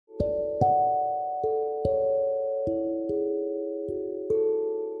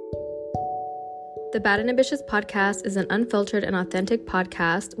The Bad and Ambitious podcast is an unfiltered and authentic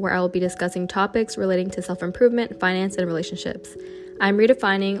podcast where I will be discussing topics relating to self-improvement, finance, and relationships. I'm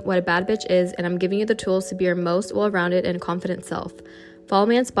redefining what a bad bitch is, and I'm giving you the tools to be your most well-rounded and confident self. Follow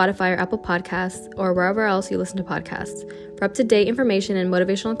me on Spotify or Apple Podcasts or wherever else you listen to podcasts. For up-to-date information and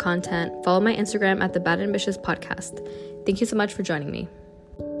motivational content, follow my Instagram at The Bad and Ambitious Podcast. Thank you so much for joining me.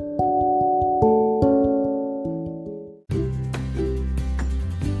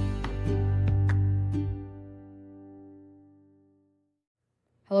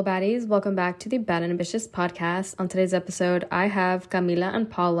 Hello baddies, welcome back to the Bad and Ambitious podcast. On today's episode, I have Camila and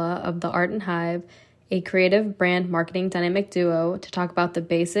Paula of the Ardent Hive, a creative brand marketing dynamic duo, to talk about the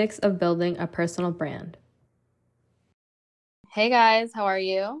basics of building a personal brand. Hey guys, how are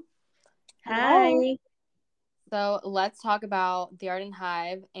you? Hi. So let's talk about the Ardent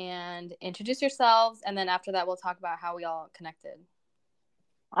Hive and introduce yourselves, and then after that we'll talk about how we all connected.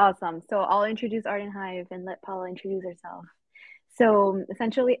 Awesome. So I'll introduce Ardent Hive and let Paula introduce herself. So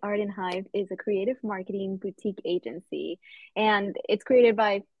essentially, Ardent Hive is a creative marketing boutique agency, and it's created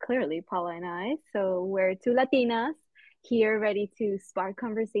by, clearly, Paula and I. So we're two Latinas here ready to spark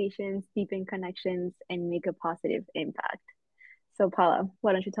conversations, deepen connections, and make a positive impact. So Paula,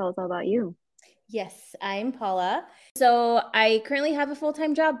 why don't you tell us all about you? Yes, I'm Paula. So I currently have a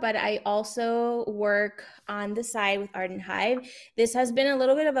full-time job, but I also work on the side with Ardent Hive. This has been a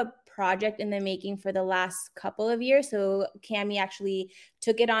little bit of a project in the making for the last couple of years. So Cami actually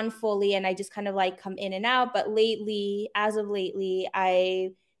took it on fully, and I just kind of like come in and out. But as of lately,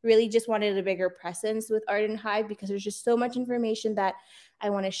 I really just wanted a bigger presence with Ardent Hive because there's just so much information that I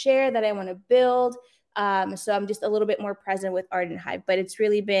want to share, that I want to build. So I'm just a little bit more present with Ardent Hive, but it's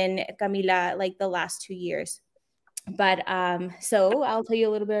really been Camila like the last 2 years. But so I'll tell you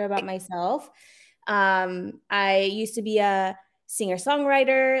a little bit about myself. I used to be a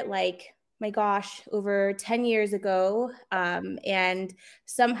singer-songwriter, like, my gosh, over 10 years ago. And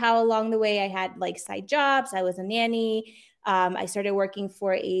somehow along the way, I had like side jobs. I was a nanny. I started working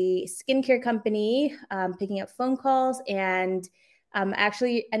for a skincare company, picking up phone calls, and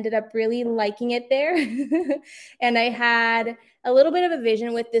actually ended up really liking it there. And I had a little bit of a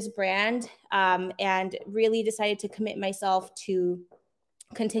vision with this brand, and really decided to commit myself to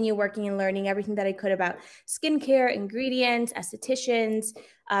continue working and learning everything that I could about skincare, ingredients, estheticians,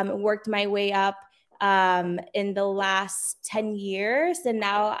 worked my way up in the last 10 years. And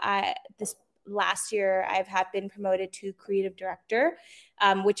now this last year, I've been promoted to creative director,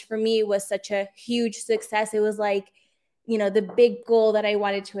 which for me was such a huge success. It was like, the big goal that I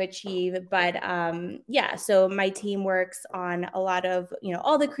wanted to achieve. But so my team works on a lot of,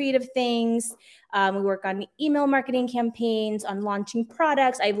 all the creative things. We work on email marketing campaigns, on launching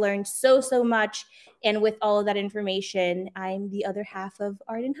products. I've learned so much. And with all of that information, I'm the other half of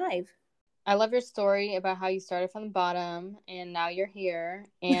Ardent Hive. I love your story about how you started from the bottom and now you're here.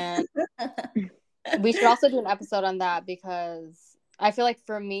 And we should also do an episode on that, because I feel like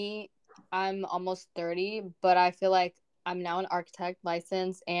for me, I'm almost 30, but I feel like I'm now an architect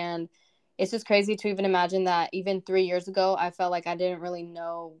licensed, and it's just crazy to even imagine that even 3 years ago, I felt like I didn't really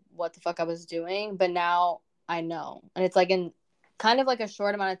know what the fuck I was doing, but now I know. And it's like in kind of like a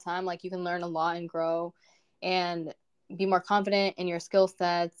short amount of time, like you can learn a lot and grow and be more confident in your skill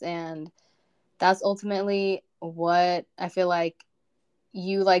sets. And that's ultimately what I feel like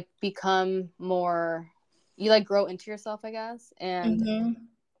you like become more, you like grow into yourself, I guess. And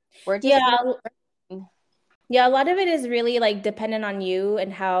we're just Yeah, a lot of it is really like dependent on you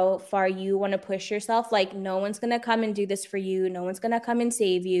and how far you want to push yourself. Like, no one's going to come and do this for you. No one's going to come and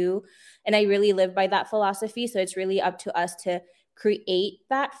save you. And I really live by that philosophy. So it's really up to us to create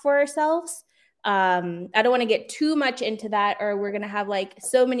that for ourselves. I don't want to get too much into that, or we're going to have like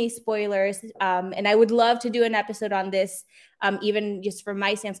so many spoilers. And I would love to do an episode on this, even just from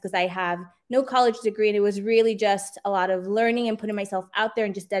my stance, because I have no college degree. And it was really just a lot of learning and putting myself out there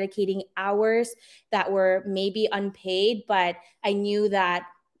and just dedicating hours that were maybe unpaid. But I knew that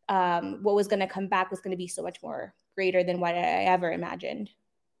what was going to come back was going to be so much more greater than what I ever imagined.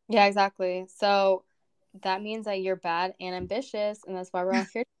 Yeah, exactly. So that means that you're bad and ambitious, and that's why we're all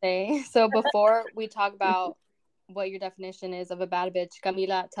here today. So before we talk about what your definition is of a bad bitch,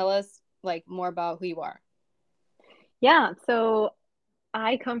 Camila, tell us like more about who you are. Yeah, so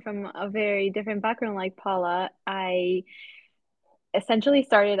I come from a very different background like Paula. I essentially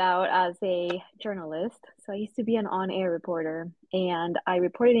started out as a journalist. So I used to be an on-air reporter, and I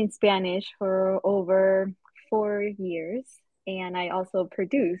reported in Spanish for over 4 years. And I also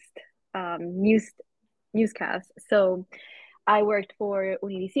produced newscasts. So I worked for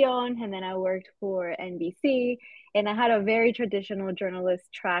Univision, and then I worked for NBC, and I had a very traditional journalist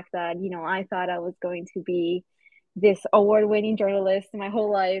track that, I thought I was going to be this award-winning journalist my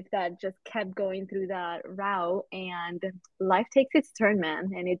whole life that just kept going through that route. And life takes its turn,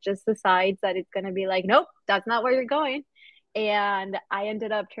 man, and it just decides that it's going to be like, nope, that's not where you're going. And I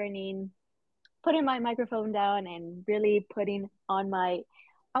ended up putting my microphone down and really putting on my,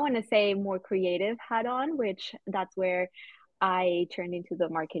 I want to say, more creative hat on, which that's where I turned into the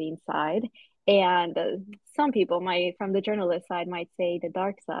marketing side. And some people from the journalist side might say the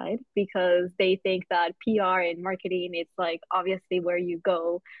dark side, because they think that PR and marketing is like obviously where you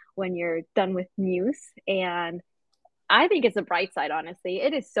go when you're done with news. And I think it's a bright side, honestly.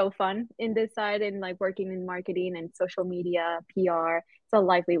 It is so fun in this side, and like working in marketing and social media, PR. It's a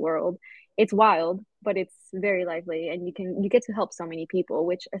lively world. It's wild, but it's very lively, and you get to help so many people,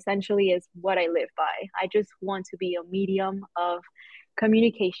 which essentially is what I live by. I just want to be a medium of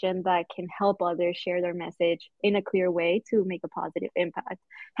communication that can help others share their message in a clear way to make a positive impact.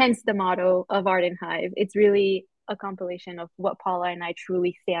 Hence the motto of Ardent Hive. It's really a compilation of what Paula and I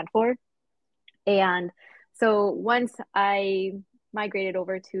truly stand for. And so once I migrated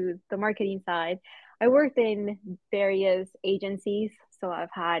over to the marketing side, I worked in various agencies. So I've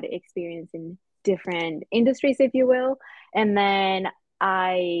had experience in different industries, if you will. And then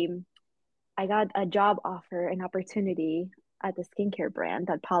I got a job offer, an opportunity at the skincare brand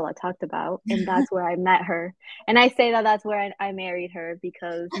that Paula talked about. And that's where I met her. And I say that that's where I married her,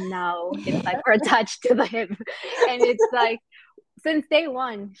 because now it's like we're attached to the hip. And it's like, since day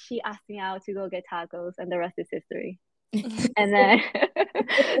one, she asked me out to go get tacos, and the rest is history. And then,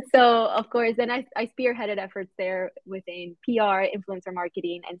 so of course, then I spearheaded efforts there within PR, influencer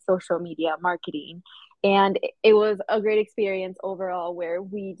marketing, and social media marketing. And it was a great experience overall, where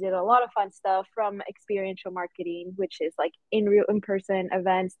we did a lot of fun stuff, from experiential marketing, which is like in-person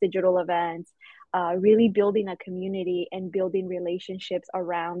events, digital events, really building a community and building relationships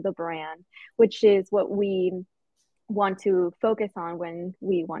around the brand, which is what we want to focus on when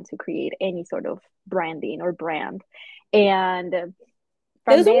we want to create any sort of branding or brand. And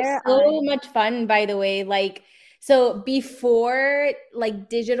from those there, were so much fun, by the way. Like, so before like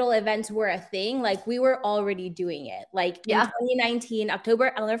digital events were a thing, like we were already doing it. Like in 2019,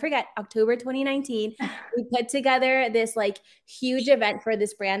 October, I'll never forget, October 2019, we put together this like huge event for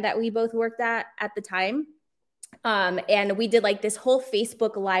this brand that we both worked at the time. And we did like this whole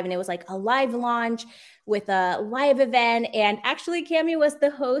Facebook Live, and it was like a live launch with a live event. And actually, Cami was the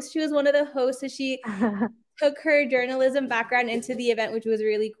host. She was one of the hosts. So she took her journalism background into the event, which was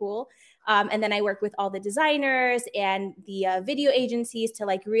really cool. And then I worked with all the designers and the video agencies to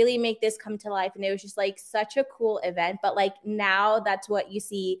like really make this come to life. And it was just like such a cool event. But like now that's what you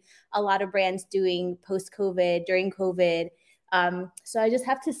see a lot of brands doing post-COVID, during COVID. So I just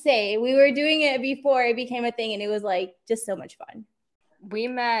have to say, we were doing it before it became a thing, and it was like just so much fun. We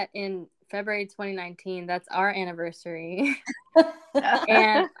met in February 2019. That's our anniversary.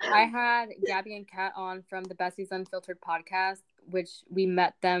 And I had Gabby and Kat on from the Bessie's Unfiltered podcast, which we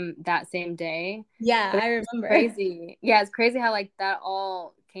met them that same day. Yeah, I remember. Crazy. Yeah, it's crazy how like that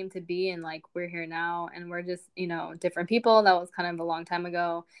all came to be, and like we're here now, and we're just, different people. That was kind of a long time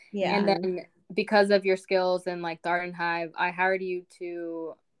ago. Yeah. And then because of your skills and like the Ardent Hive, I hired you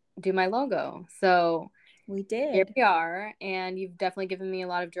to do my logo. So we did. Here we are, and you've definitely given me a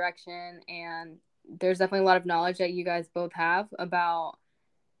lot of direction, and there's definitely a lot of knowledge that you guys both have about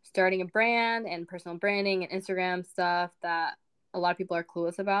starting a brand and personal branding and Instagram stuff that a lot of people are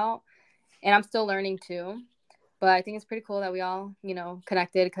clueless about. And I'm still learning too. But I think it's pretty cool that we all,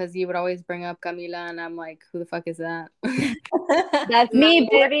 connected, because you would always bring up Camila, and I'm like, who the fuck is that? That's me,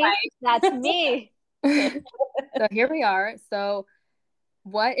 baby. That's me. So here we are. So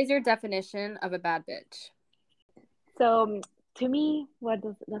what is your definition of a bad bitch? So to me, what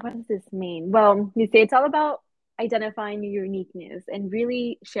does this mean? Well, you say it's all about identifying your uniqueness and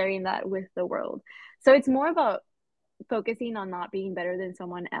really sharing that with the world. So it's more about focusing on not being better than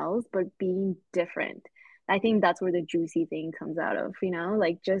someone else, but being different. I think that's where the juicy thing comes out of,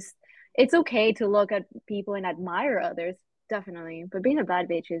 like just, it's okay to look at people and admire others, definitely. But being a bad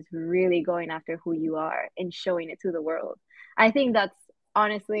bitch is really going after who you are and showing it to the world. I think that's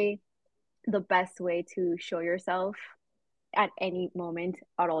honestly the best way to show yourself at any moment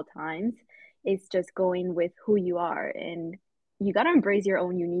at all times, is just going with who you are, and you got to embrace your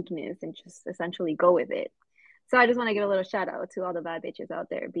own uniqueness and just essentially go with it. So I just want to give a little shout out to all the bad bitches out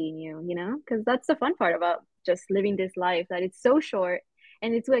there being you, because that's the fun part about just living this life, that it's so short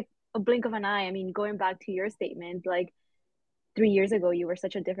and it's like a blink of an eye. I mean, going back to your statement, like 3 years ago you were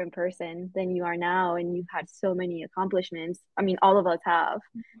such a different person than you are now, and you've had so many accomplishments. I mean, all of us have.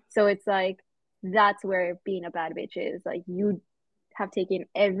 So it's like that's where being a bad bitch is. Like you have taken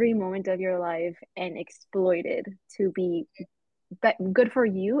every moment of your life and exploited to be good for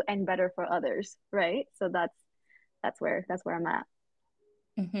you and better for others, right? So that's where I'm at.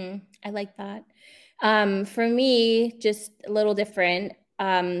 I like that. For me, just a little different.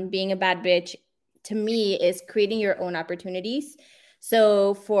 Being a bad bitch to me is creating your own opportunities.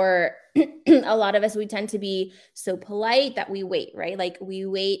 So for a lot of us, we tend to be so polite that we wait, right? Like we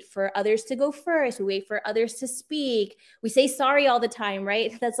wait for others to go first. We wait for others to speak. We say sorry all the time,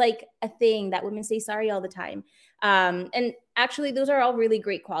 right? That's like a thing that women say sorry all the time. And actually, those are all really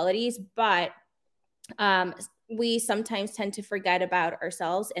great qualities, but um, we sometimes tend to forget about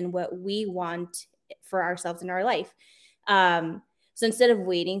ourselves and what we want for ourselves in our life. So instead of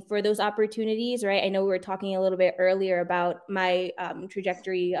waiting for those opportunities, right? I know we were talking a little bit earlier about my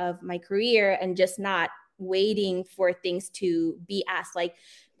trajectory of my career and just not waiting for things to be asked. Like,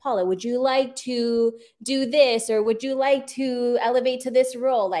 Paula, would you like to do this, or would you like to elevate to this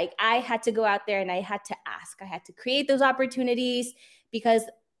role? Like I had to go out there and I had to ask. I had to create those opportunities because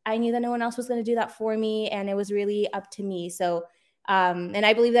I knew that no one else was going to do that for me, and it was really up to me. So, and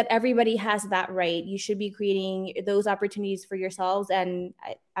I believe that everybody has that right. You should be creating those opportunities for yourselves. And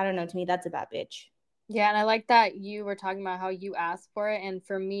I don't know, to me, that's a bad bitch. Yeah, and I like that you were talking about how you asked for it. And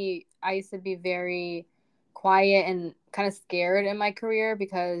for me, I used to be very quiet and kind of scared in my career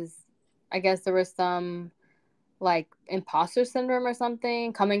because I guess there was some like imposter syndrome or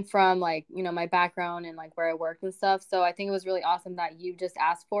something coming from like, you know, my background and like where I worked and stuff. So I think it was really awesome that you just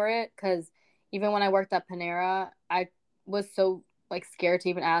asked for it, because even when I worked at Panera, I was so like scared to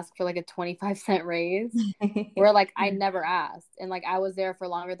even ask for like a 25-cent raise. Where like I never asked, and like I was there for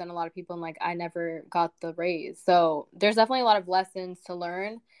longer than a lot of people, and like I never got the raise. So there's definitely a lot of lessons to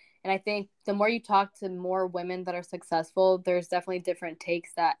learn, and I think the more you talk to more women that are successful, there's definitely different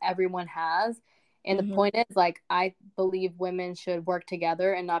takes that everyone has. And the point is, like, I believe women should work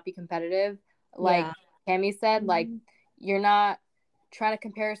together and not be competitive. Like Yeah. Cami said, like you're not trying to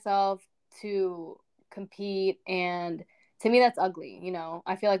compare yourself to compete, and to me that's ugly. You know,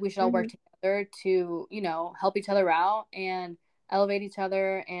 I feel like we should all work together to, you know, help each other out and elevate each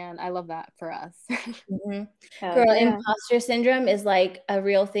other, and I love that for us. Heck Girl, yeah. imposter syndrome is like a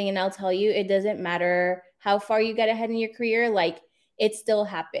real thing. And I'll tell you, it doesn't matter how far you get ahead in your career, like it still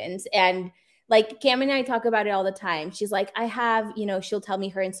happens. And like Cam and I talk about it all the time. She's like, I have, you know, she'll tell me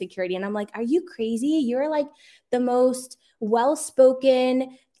her insecurity. And I'm like, are you crazy? You're like the most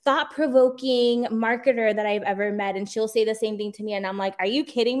well-spoken, thought-provoking marketer that I've ever met. And she'll say the same thing to me. And I'm like, are you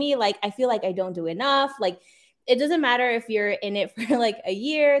kidding me? Like, I feel like I don't do enough. Like, it doesn't matter if you're in it for like a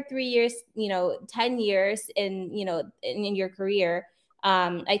year, 3 years, you know, 10 years in, you know, in your career.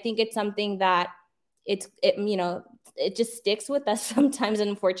 I think it's something that you know, it just sticks with us sometimes,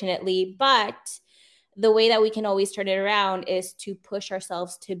 unfortunately. But the way that we can always turn it around is to push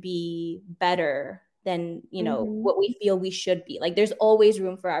ourselves to be better than, you know, what we feel we should be. Like there's always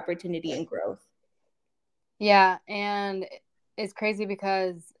room for opportunity and growth. Yeah, and it's crazy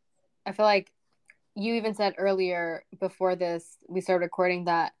because I feel like you even said earlier before this we started recording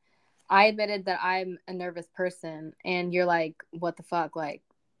that I admitted that I'm a nervous person, and you're like, what the fuck? Like,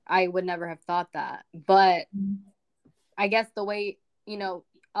 I would never have thought that. But I guess the way, you know,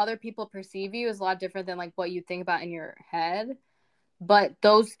 other people perceive you is a lot different than like what you think about in your head. But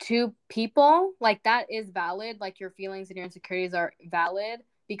those two people, like that is valid. Like your feelings and your insecurities are valid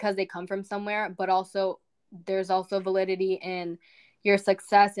because they come from somewhere, but also there's also validity in your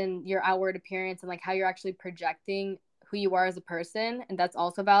success and your outward appearance and like how you're actually projecting who you are as a person. And that's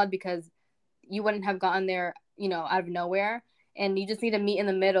also valid because you wouldn't have gotten there, you know, out of nowhere. And you just need to meet in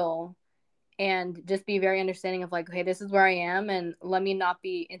the middle and just be very understanding of like, okay, this is where I am, and let me not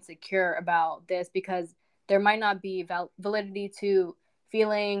be insecure about this, because there might not be validity to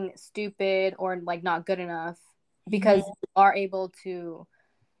feeling stupid or like not good enough, because you are able to,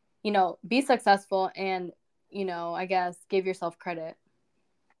 you know, be successful and, you know, I guess give yourself credit.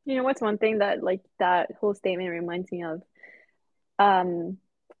 You know what's one thing that like that whole statement reminds me of? Um,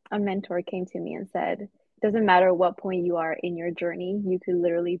 a mentor came to me and said, doesn't matter what point you are in your journey, you could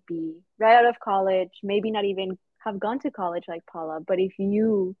literally be right out of college, maybe not even have gone to college like Paula, but if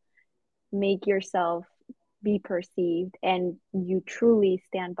you make yourself be perceived and you truly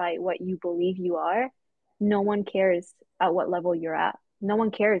stand by what you believe you are, no one cares at what level you're at. No one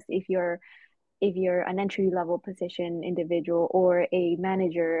cares if you're an entry level position individual or a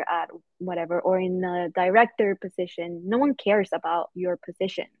manager at whatever, or in a director position. No one cares about your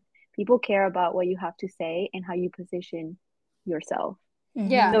position. People care about what you have to say and how you position yourself.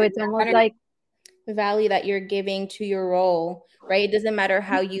 Yeah. So it's almost like the value that you're giving to your role, right? It doesn't matter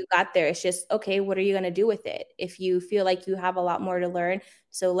how you got there. It's just, okay, what are you going to do with it? If you feel like you have a lot more to learn,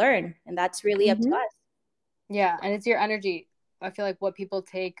 so learn. And that's really up to us. Yeah. And it's your energy. I feel like what people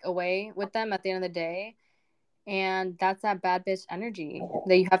take away with them at the end of the day. And that's that bad bitch energy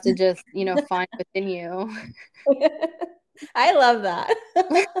that you have to just, you know, find within you. I love that.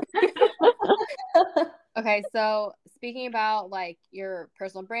 Okay, so speaking about like your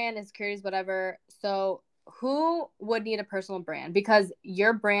personal brand, insecurities, whatever. So who would need a personal brand? Because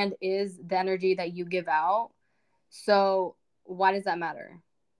your brand is the energy that you give out. So why does that matter?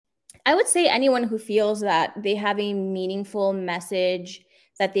 I would say anyone who feels that they have a meaningful message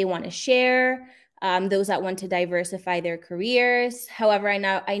that they want to share, those that want to diversify their careers. However, I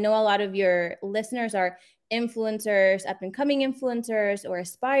know a lot of your listeners are influencers, up and coming influencers, or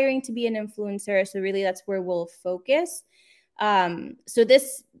aspiring to be an influencer. So really, that's where we'll focus. So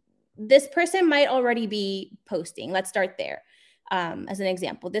this person might already be posting. Let's start there. As an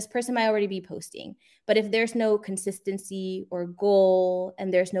example, this person might already be posting, but if there's no consistency or goal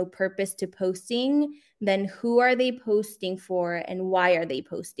and there's no purpose to posting, then who are they posting for and why are they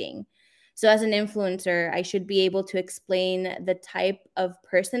posting? So as an influencer, I should be able to explain the type of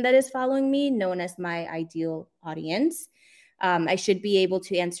person that is following me, known as my ideal audience. I should be able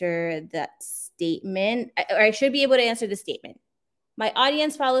to answer that statement, or I should be able to answer the statement. My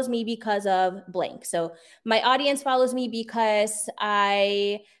audience follows me because of blank. So my audience follows me because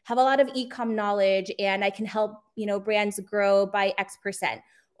I have a lot of e-com knowledge and I can help, brands grow by X percent.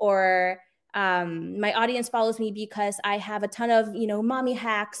 Or my audience follows me because I have a ton of, mommy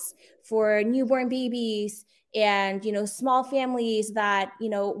hacks for newborn babies and, small families that,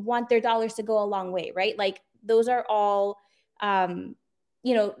 want their dollars to go a long way, right? Like those are all,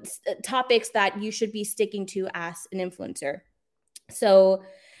 topics that you should be sticking to as an influencer. So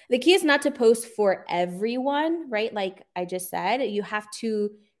the key is not to post for everyone, right? Like I just said, you have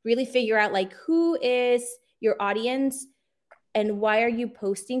to really figure out like who is your audience and why are you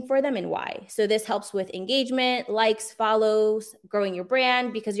posting for them and why. So this helps with engagement, likes, follows, growing your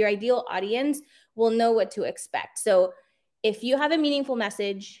brand, because your ideal audience will know what to expect. So if you have a meaningful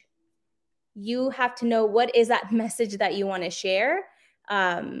message, you have to know what is that message that you want to share.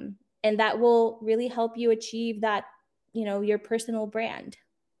 And that will really help you achieve that, your personal brand.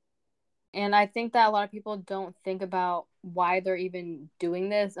 And I think that a lot of people don't think about why they're even doing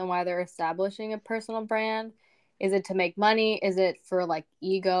this and why they're establishing a personal brand. Is it to make money? Is it for like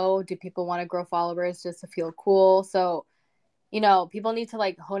ego? Do people want to grow followers just to feel cool? So, people need to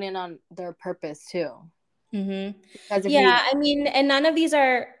like hone in on their purpose too. Mm-hmm. And none of these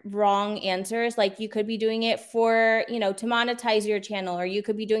are wrong answers. Like you could be doing it for, to monetize your channel, or you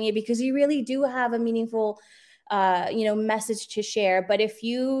could be doing it because you really do have a meaningful message to share. But if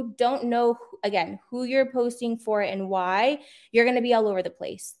you don't know, again, who you're posting for and why, you're going to be all over the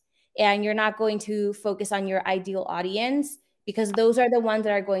place. And you're not going to focus on your ideal audience, because those are the ones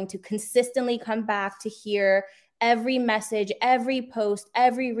that are going to consistently come back to hear every message, every post,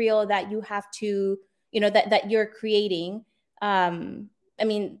 every reel that you have to, that you're creating.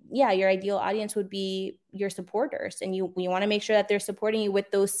 Your ideal audience would be your supporters, and you want to make sure that they're supporting you with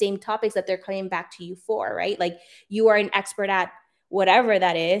those same topics that they're coming back to you for, right? Like you are an expert at whatever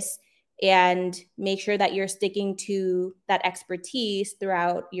that is, and make sure that you're sticking to that expertise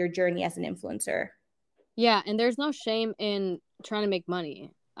throughout your journey as an influencer. Yeah, and there's no shame in trying to make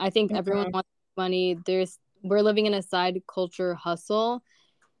money. I think everyone wants money. We're living in a side culture hustle,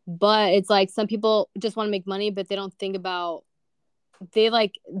 but it's like some people just want to make money, but they don't think about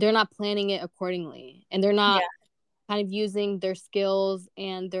they're not planning it accordingly, and they're not kind of using their skills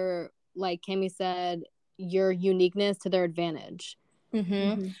and their, like Cami said, your uniqueness to their advantage.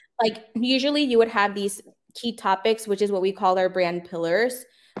 Mm-hmm. Like usually you would have these key topics, which is what we call our brand pillars.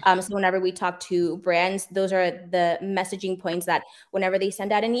 So whenever we talk to brands, those are the messaging points that whenever they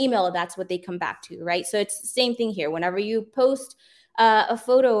send out an email, that's what they come back to, right? So it's the same thing here. Whenever you post a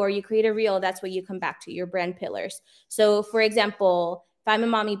photo or you create a reel, that's what you come back to, your brand pillars. So for example, if I'm a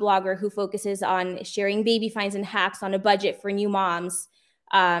mommy blogger who focuses on sharing baby finds and hacks on a budget for new moms,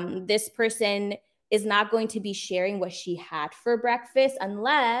 this person is not going to be sharing what she had for breakfast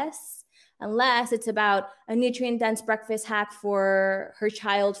unless it's about a nutrient dense breakfast hack for her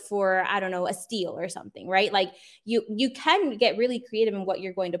child for, I don't know, a steal or something, right? Like you can get really creative in what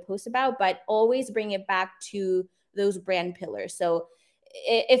you're going to post about, but always bring it back to those brand pillars. So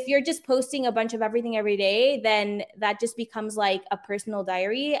if you're just posting a bunch of everything every day, then that just becomes like a personal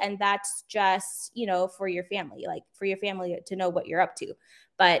diary, and that's just, for your family, like for your family to know what you're up to.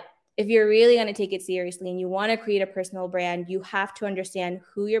 But if you're really going to take it seriously and you want to create a personal brand, you have to understand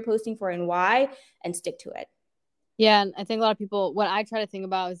who you're posting for and why, and stick to it. Yeah, and I think a lot of people, what I try to think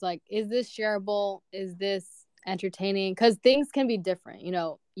about is like, is this shareable? Is this entertaining? Because things can be different. You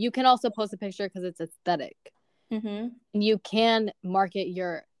know, you can also post a picture because it's aesthetic. Mm-hmm. And you can market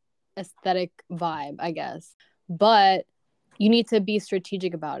your aesthetic vibe, I guess. But you need to be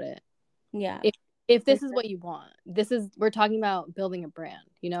strategic about it. Yeah. If this is what you want, we're talking about building a brand.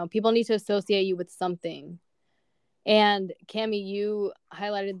 You know, people need to associate you with something. And Cami, you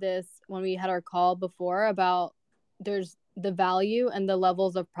highlighted this when we had our call before about there's the value and the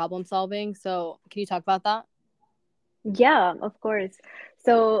levels of problem solving. So can you talk about that? Yeah, of course.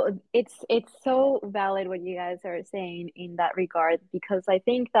 So it's so valid what you guys are saying in that regard, because I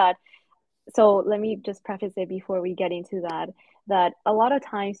think that, so let me just preface it before we get into that, that a lot of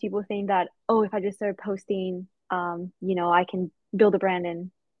times people think that, oh, if I just start posting, I can build a brand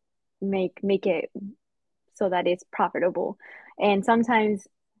and make it so that it's profitable. And sometimes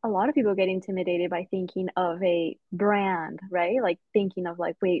a lot of people get intimidated by thinking of a brand, right? Like thinking of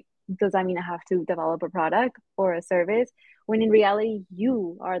like, wait, does that mean I have to develop a product or a service? When in reality,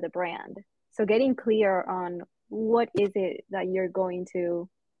 you are the brand. So getting clear on what is it that you're going to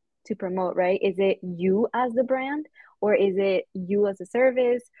promote, right? Is it you as the brand, or is it you as a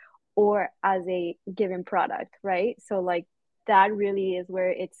service, or as a given product, right? So like that really is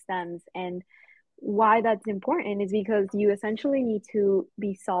where it stems. And why that's important is because you essentially need to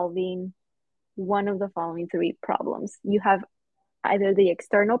be solving one of the following three problems. You have either the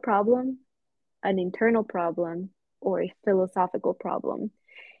external problem, an internal problem, or a philosophical problem.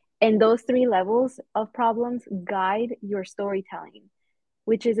 And those three levels of problems guide your storytelling,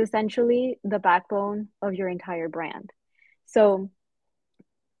 which is essentially the backbone of your entire brand. So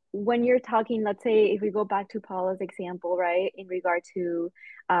when you're talking, let's say if we go back to Paula's example, right, in regard to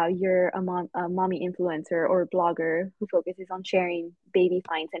you're a mommy influencer or blogger who focuses on sharing baby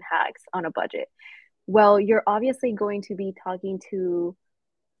finds and hacks on a budget. Well, you're obviously going to be talking to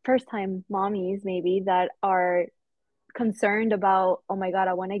first time mommies maybe that are concerned about, oh my God,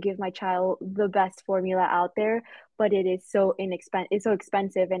 I want to give my child the best formula out there, but it is so it's so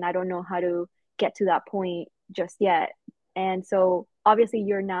expensive and I don't know how to get to that point just yet. And so obviously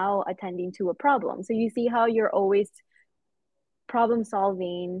you're now attending to a problem. So you see how you're always problem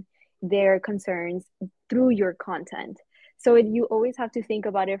solving their concerns through your content. So you always have to think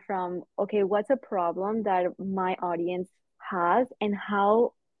about it from, okay, what's a problem that my audience has, and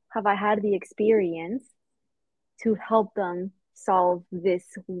how have I had the experience to help them solve this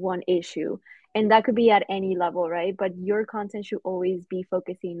one issue? And that could be at any level, right? But your content should always be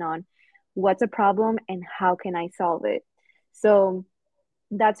focusing on what's a problem and how can I solve it. So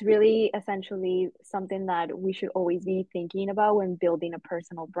that's really essentially something that we should always be thinking about when building a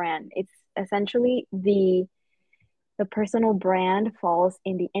personal brand. It's essentially the personal brand falls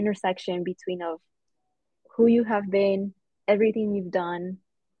in the intersection between of who you have been, everything you've done,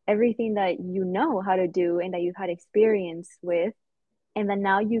 everything that you know how to do and that you've had experience with, and then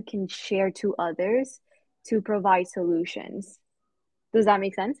now you can share to others to provide solutions. Does that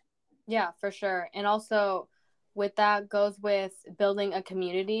make sense? Yeah, for sure. And also with that goes with building a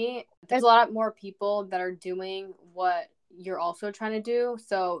community. There's a lot more people that are doing what you're also trying to do.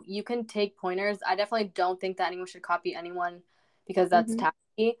 So you can take pointers. I definitely don't think that anyone should copy anyone because that's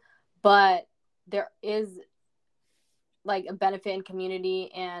tacky. But there is like a benefit in community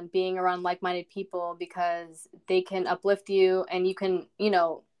and being around like-minded people because they can uplift you and you can,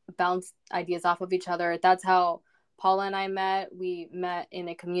 bounce ideas off of each other. That's how Paula and I met. We met in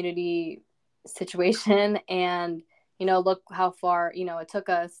a community situation and, look how far, it took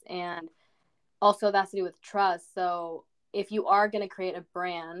us. And also that's to do with trust. So if you are going to create a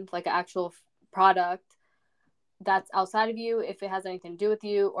brand, like an actual product that's outside of you, if it has anything to do with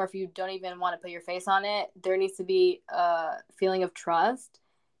you, or if you don't even want to put your face on it, there needs to be a feeling of trust.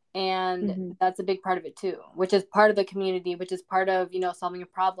 And that's a big part of it too, which is part of the community, which is part of, solving a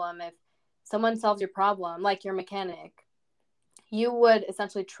problem. If someone solves your problem, like your mechanic, you would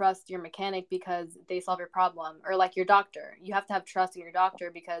essentially trust your mechanic because they solve your problem. Or like your doctor, you have to have trust in your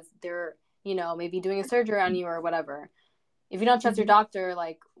doctor because they're, maybe doing a surgery on you or whatever. If you don't trust your doctor,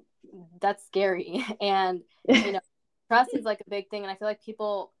 like, that's scary. And trust is like a big thing, and I feel like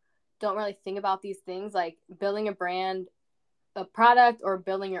people don't really think about these things, like building a brand, a product, or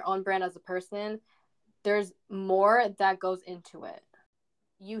building your own brand as a person. There's more that goes into it.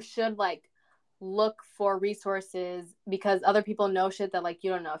 You should like look for resources because other people know shit that like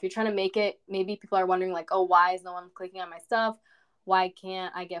you don't know. If you're trying to make it, maybe people are wondering like, oh, why is no one clicking on my stuff? Why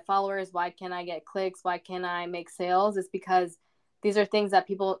can't I get followers? Why can't I get clicks? Why can't I make sales? It's because these are things that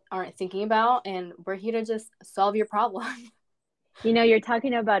people aren't thinking about, and we're here to just solve your problem. You know, you're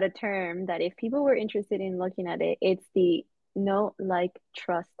talking about a term that if people were interested in looking at it, it's the know, like,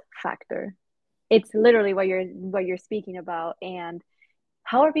 trust factor. It's literally what you're speaking about. And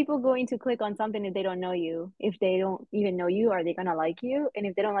how are people going to click on something if they don't know you? If they don't even know you, are they gonna like you? And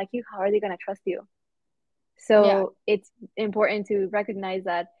if they don't like you, how are they gonna trust you? Yeah. So it's important to recognize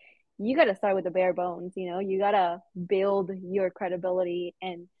that you got to start with the bare bones, you know, you got to build your credibility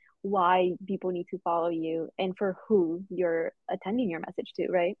and why people need to follow you and for who you're attending your message to,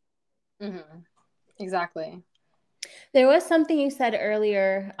 right? Mm-hmm. Exactly. There was something you said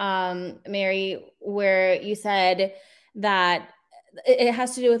earlier, Mary, where you said that it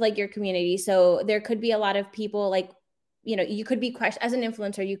has to do with like your community. So there could be a lot of people like, you know, you could be as an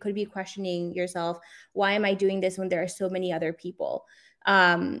influencer, you could be questioning yourself, why am I doing this when there are so many other people?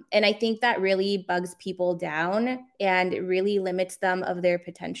 And I think that really bugs people down and it really limits them of their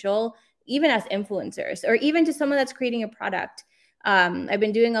potential, even as influencers or even to someone that's creating a product. I've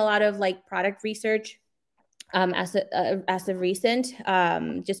been doing a lot of like product research as of recent,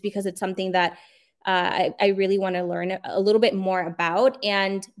 just because it's something that I really want to learn a little bit more about.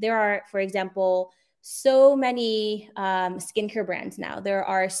 And there are, for example, so many skincare brands now. There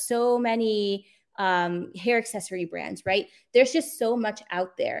are so many hair accessory brands, right? There's just so much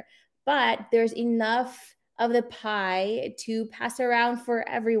out there, but there's enough of the pie to pass around for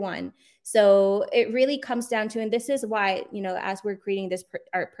everyone. So it really comes down to, and this is why, you know, as we're creating this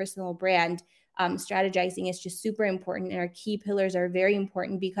our personal brand, strategizing is just super important. And our key pillars are very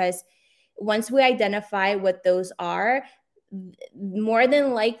important because once we identify what those are, more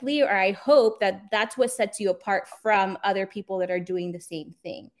than likely, or I hope that that's what sets you apart from other people that are doing the same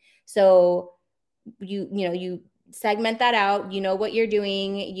thing. So you segment that out, you know what you're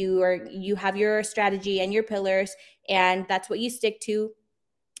doing, you have your strategy and your pillars, and that's what you stick to.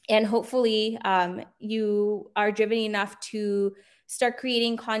 And hopefully you are driven enough to start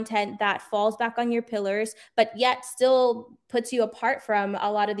creating content that falls back on your pillars, but yet still puts you apart from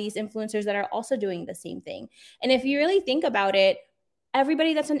a lot of these influencers that are also doing the same thing. And if you really think about it,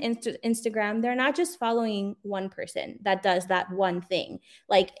 everybody that's on Instagram, they're not just following one person that does that one thing.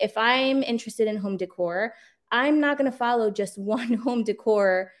 Like if I'm interested in home decor, I'm not going to follow just one home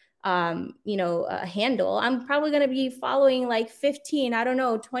decor handle. I'm probably going to be following like 15, I don't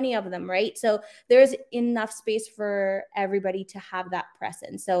know, 20 of them, right? So there's enough space for everybody to have that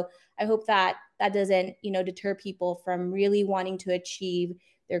presence. So I hope that that doesn't, deter people from really wanting to achieve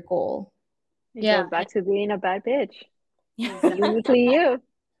their goal. It goes back to being a bad bitch. Uniquely you.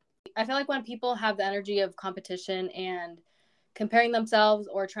 I feel like when people have the energy of competition and comparing themselves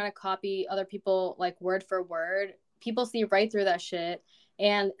or trying to copy other people like word for word, people see right through that shit.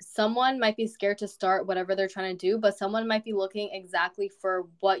 And someone might be scared to start whatever they're trying to do, but someone might be looking exactly for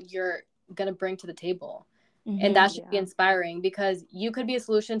what you're going to bring to the table. Mm-hmm. And that should be inspiring because you could be a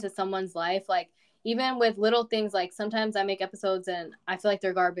solution to someone's life. Like even with little things, like sometimes I make episodes and I feel like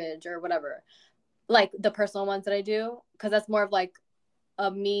they're garbage or whatever, like the personal ones that I do, because that's more of like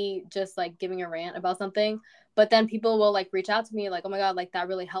me just like giving a rant about something. But then people will like reach out to me like, oh my God, like that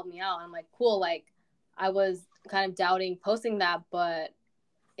really helped me out. And I'm like, cool. Like I was kind of doubting posting that, but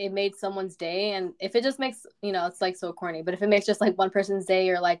it made someone's day. And if it just makes, it's like so corny, but if it makes just like one person's day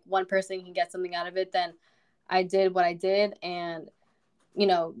or like one person can get something out of it, then I did what I did. And,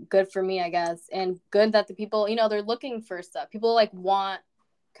 good for me, I guess. And good that the people, they're looking for stuff. People like want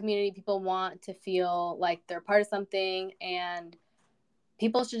community. People want to feel like they're part of something, and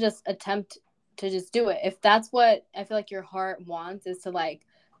people should just attempt to just do it. If that's what I feel like your heart wants, is to like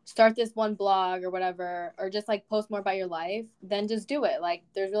start this one blog or whatever, or just like post more about your life, then just do it. Like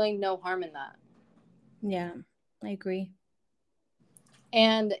there's really no harm in that. Yeah, I agree.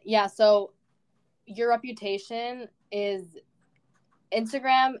 And yeah, so your reputation is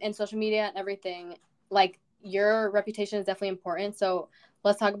Instagram and social media and everything. Like your reputation is definitely important. So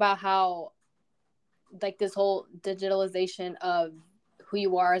let's talk about how like this whole digitalization of who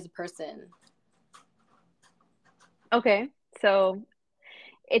you are as a person. Okay, so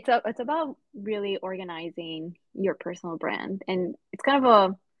it's about really organizing your personal brand, and it's kind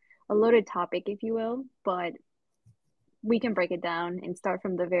of a loaded topic, if you will, but we can break it down and start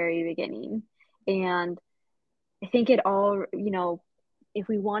from the very beginning. And I think it all, if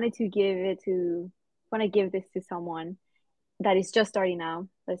we wanted to want to give this to someone that is just starting out,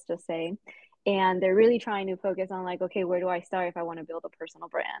 let's just say, and they're really trying to focus on like, okay, where do I start if I want to build a personal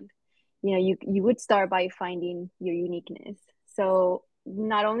brand? You would start by finding your uniqueness. So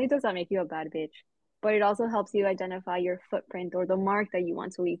not only does that make you a bad bitch, but it also helps you identify your footprint or the mark that you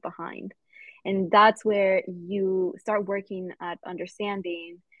want to leave behind. And that's where you start working at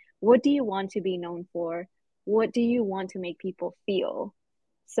understanding, what do you want to be known for? What do you want to make people feel?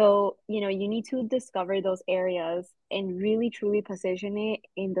 So, you need to discover those areas and really truly position it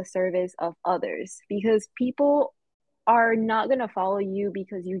in the service of others, because people are not going to follow you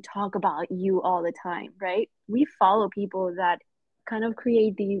because you talk about you all the time, right? We follow people that kind of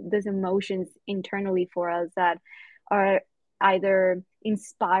create these emotions internally for us that are either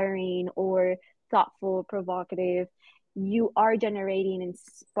inspiring or thoughtful, provocative. You are generating and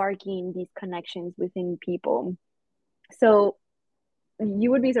sparking these connections within people. So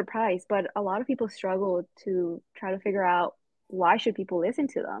you would be surprised, but a lot of people struggle to try to figure out, why should people listen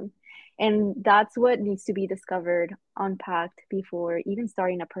to them? And that's what needs to be discovered, unpacked before even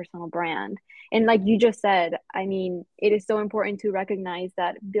starting a personal brand. And like you just said, I mean, it is so important to recognize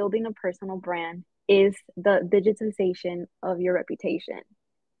that building a personal brand is the digitization of your reputation.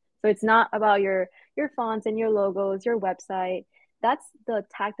 So it's not about your fonts and your logos, your website. That's the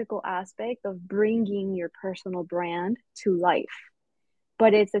tactical aspect of bringing your personal brand to life,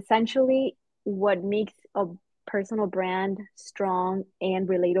 but it's essentially what makes a personal brand strong and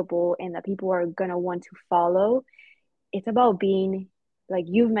relatable and that people are going to want to follow. It's about being, like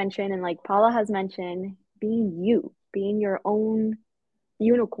you've mentioned and like Paula has mentioned, being you, being your own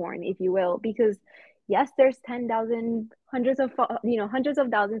unicorn, if you will, because yes, there's 10,000, hundreds of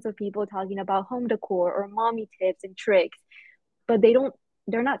thousands of people talking about home decor or mommy tips and tricks, but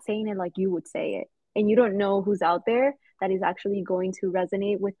they're not saying it like you would say it. And you don't know who's out there that is actually going to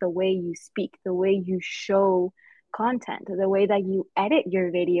resonate with the way you speak, the way you show content, the way that you edit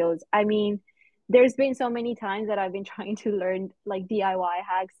your videos. I mean, there's been so many times that I've been trying to learn like DIY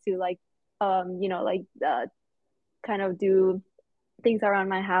hacks to like, kind of do things around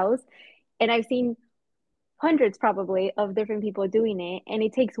my house. And I've seen hundreds probably of different people doing it. And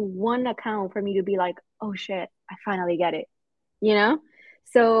it takes one account for me to be like, oh shit, I finally get it, you know?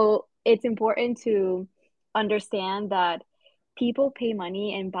 So it's important to understand that people pay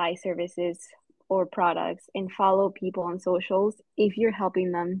money and buy services or products and follow people on socials if you're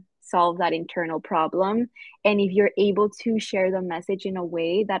helping them solve that internal problem, and if you're able to share the message in a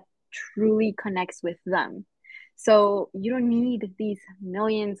way that truly connects with them. So you don't need these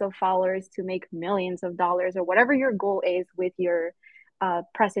millions of followers to make millions of dollars, or whatever your goal is with your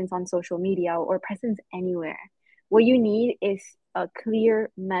presence on social media or presence anywhere. What you need is a clear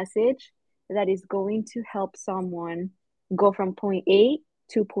message that is going to help someone go from point A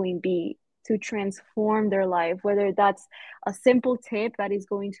to point B, to transform their life, whether that's a simple tip that is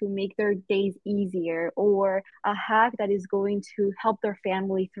going to make their days easier, or a hack that is going to help their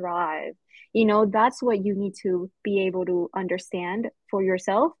family thrive. That's what you need to be able to understand for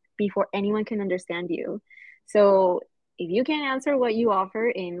yourself before anyone can understand you. So if you can't answer what you offer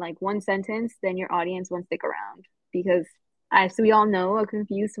in like one sentence, then your audience won't stick around, because as we all know, a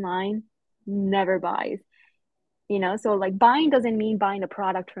confused mind never buys. So like buying doesn't mean buying a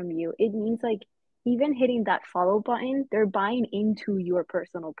product from you. It means like even hitting that follow button, they're buying into your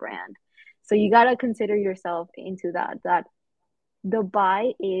personal brand. So you got to consider yourself into that the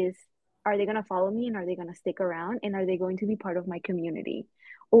buy is, are they going to follow me and are they going to stick around and are they going to be part of my community?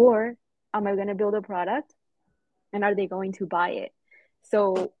 Or am I going to build a product and are they going to buy it?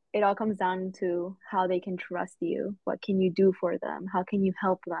 So it all comes down to how they can trust you. What can you do for them? How can you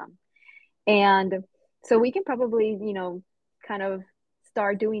help them? And so we can probably, kind of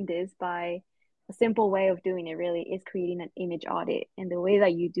start doing this by, a simple way of doing it really is creating an image audit. And the way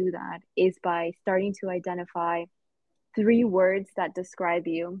that you do that is by starting to identify 3 words that describe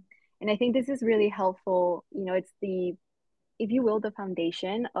you. And I think this is really helpful. It's if you will, the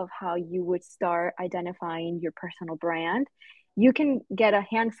foundation of how you would start identifying your personal brand. You can get a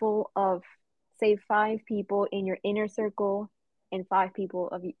handful of, say, 5 people in your inner circle and 5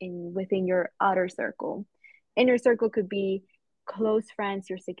 people within your outer circle. Inner circle could be close friends,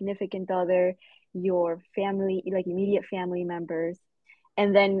 your significant other, your family, like immediate family members.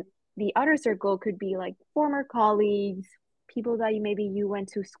 And then the outer circle could be like former colleagues, people that you went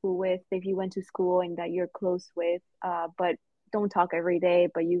to school with, if you went to school and that you're close with, but don't talk every day,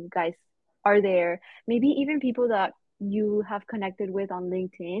 but you guys are there. Maybe even people that you have connected with on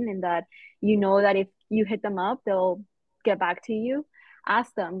LinkedIn and that that if you hit them up, they'll get back to you.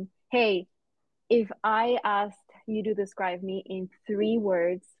 Ask them, hey, if I asked you to describe me in 3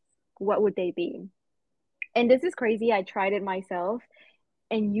 words, what would they be? And this is crazy. I tried it myself,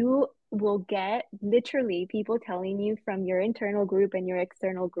 and you will get literally people telling you from your internal group and your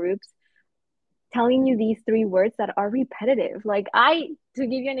external groups telling you these three words that are repetitive. Like to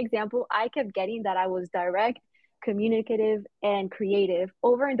give you an example, I kept getting that I was direct, communicative, and creative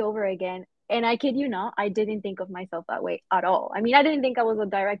over and over again. And I kid you not, I didn't think of myself that way at all. I mean, I didn't think I was a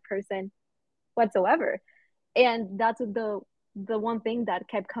direct person whatsoever. And that's the one thing that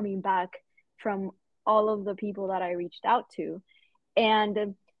kept coming back from all of the people that I reached out to.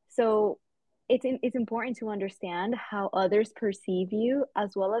 And so it's important to understand how others perceive you as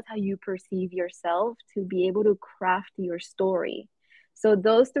well as how you perceive yourself to be able to craft your story. So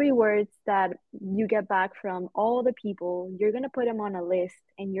those three words that you get back from all the people, you're going to put them on a list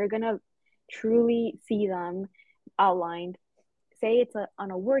and you're going to truly see them outlined. Say it's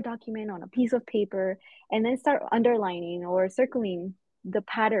on a Word document, on a piece of paper, and then start underlining or circling the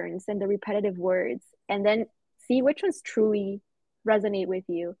patterns and the repetitive words, and then see which ones truly resonate with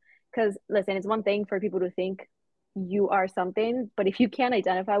you. Because listen, it's one thing for people to think you are something, but if you can't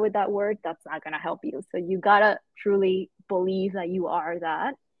identify with that word, that's not going to help you. So you got to truly believe that you are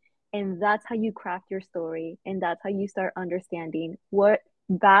that. And that's how you craft your story. And that's how you start understanding what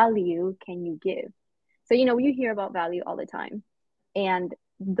value can you give. So, you hear about value all the time. And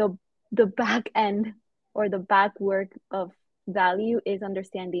the back end or the back work of value is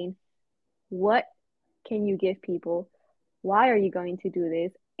understanding what can you give people, why are you going to do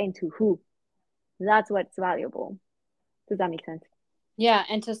this, and to who. That's what's valuable. Does that make sense? Yeah,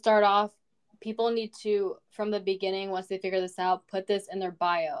 and to start off, people need to, from the beginning, once they figure this out, put this in their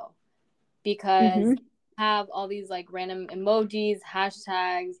bio, because have all these like random emojis,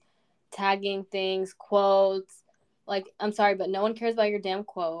 hashtags, tagging things, quotes. Like, I'm sorry, but no one cares about your damn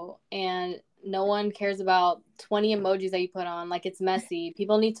quote, and no one cares about 20 emojis that you put on. Like, it's messy.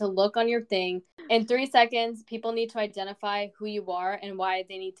 People need to look on your thing. In 3 seconds, people need to identify who you are and why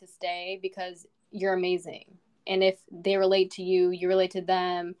they need to stay, because you're amazing. And if they relate to you, you relate to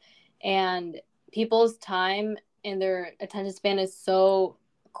them. And people's time and their attention span is so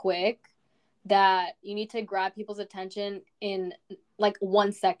quick that you need to grab people's attention in like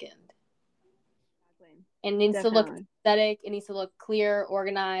 1 second. And it needs to look aesthetic. It needs to look clear,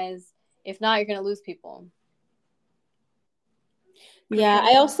 organized. If not, you're going to lose people. Yeah,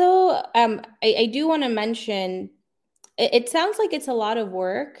 I also, I do want to mention, it sounds like it's a lot of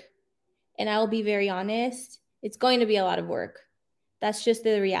work. And I'll be very honest, it's going to be a lot of work. That's just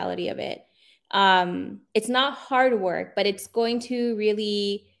the reality of it. It's not hard work, but it's going to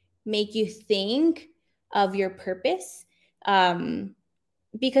really make you think of your purpose.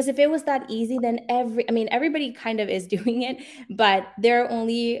 Because if it was that easy, then everybody kind of is doing it, but there are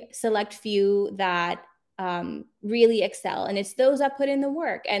only select few that really excel. And it's those that put in the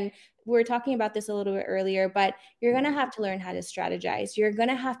work. And we were talking about this a little bit earlier, but you're going to have to learn how to strategize. You're going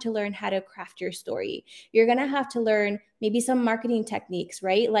to have to learn how to craft your story. You're going to have to learn maybe some marketing techniques,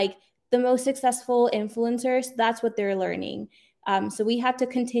 right? Like the most successful influencers, that's what they're learning. So we have to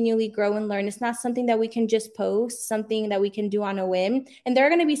continually grow and learn. It's not something that we can just post, something that we can do on a whim. And there are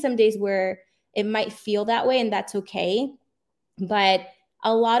going to be some days where it might feel that way, and that's okay. But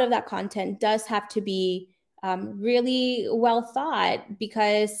a lot of that content does have to be really well thought,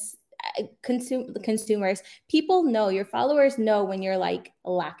 because consumers, people know, your followers know when you're like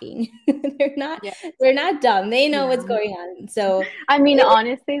lacking. They're not dumb. They know what's going on. So I mean,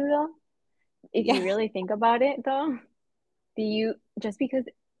 honestly though, if you really think about it though, just because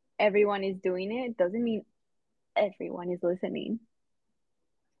everyone is doing it doesn't mean everyone is listening.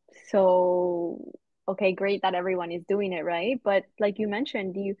 So okay, great that everyone is doing it, right? But like you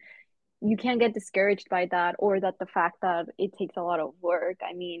mentioned, you can't get discouraged by that, or that the fact that it takes a lot of work.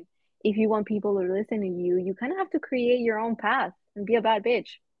 I mean, if you want people to listen to you, you kind of have to create your own path and be a bad bitch.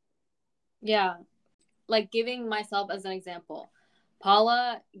 Yeah. Like, giving myself as an example,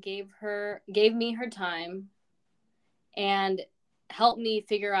 Paula gave me her time and helped me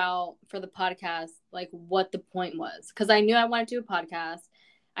figure out for the podcast, like, what the point was. Because I knew I wanted to do a podcast.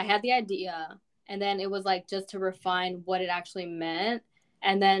 I had the idea, and then it was like just to refine what it actually meant,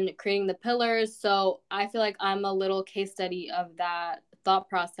 and then creating the pillars. So I feel like I'm a little case study of that thought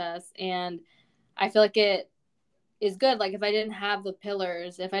process, and I feel like it is good. Like, if I didn't have the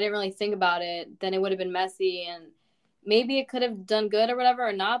pillars, if I didn't really think about it, then it would have been messy, and maybe it could have done good or whatever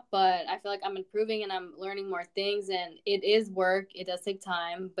or not, but I feel like I'm improving and I'm learning more things, and it is work. It does take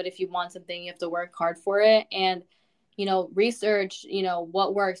time, but if you want something, you have to work hard for it, and research,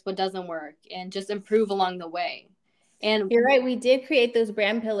 what works, what doesn't work, and just improve along the way. And you're right, we did create those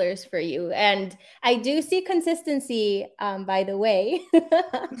brand pillars for you, and I do see consistency, by the way.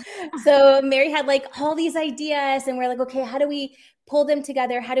 So Mary had like all these ideas, and we're like, okay, how do we pull them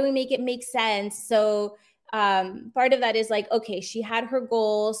together? How do we make it make sense? So part of that is like, okay, she had her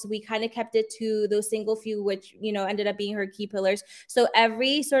goals. We kind of kept it to those single few, which, you know, ended up being her key pillars. So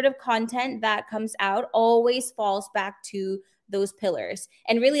every sort of content that comes out always falls back to those pillars.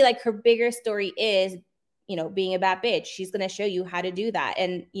 And really, like, her bigger story is, you know, being a bad bitch. She's going to show you how to do that.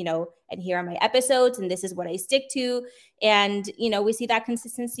 And, you know, and here are my episodes, and this is what I stick to. And, you know, we see that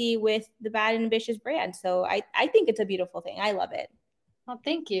consistency with the Bad and Ambitious brand. So I think it's a beautiful thing. I love it. Well,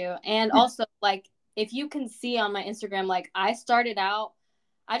 thank you. And also, like, if you can see on my Instagram, like, I started out,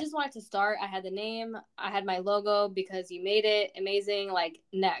 I just wanted to start. I had the name, I had my logo because you made it amazing, like,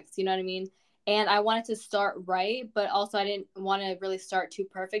 next, you know what I mean? And I wanted to start right, but also I didn't want to really start too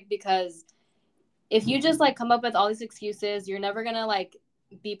perfect, because if you just, like, come up with all these excuses, you're never gonna, like,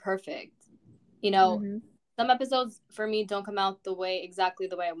 be perfect. You know, some episodes for me don't come out exactly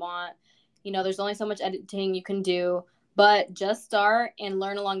the way I want. You know, there's only so much editing you can do, but just start and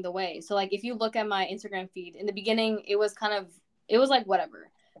learn along the way. So, like, if you look at my Instagram feed, in the beginning, it was like whatever.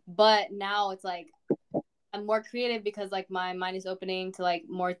 But now it's like I'm more creative because, like, my mind is opening to, like,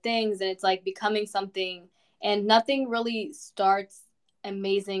 more things, and it's like becoming something, and nothing really starts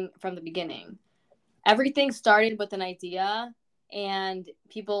amazing from the beginning. Everything started with an idea, and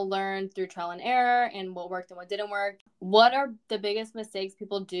people learn through trial and error and what worked and what didn't work. What are the biggest mistakes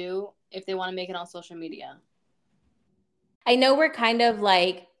people do if they want to make it on social media? I know we're kind of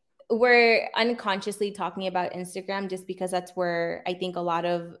like, we're unconsciously talking about Instagram just because that's where I think a lot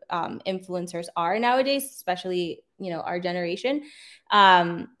of influencers are nowadays, especially, you know, our generation.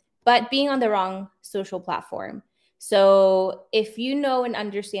 But being on the wrong social platform. So if you know and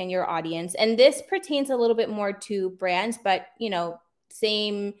understand your audience, and this pertains a little bit more to brands, but, you know,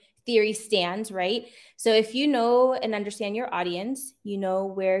 same theory stands, right? So if you know and understand your audience, you know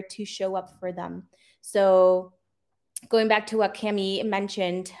where to show up for them. So going back to what Cami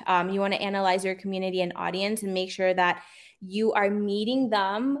mentioned, you want to analyze your community and audience and make sure that you are meeting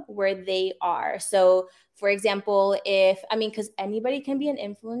them where they are. So, for example, because anybody can be an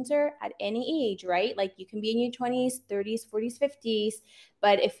influencer at any age, right? Like, you can be in your 20s, 30s, 40s, 50s.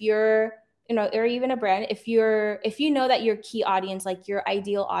 But if you're, you know, or even a brand, if you know that your key audience, like your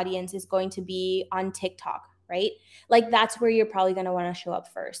ideal audience, is going to be on TikTok, right? Like, that's where you're probably going to want to show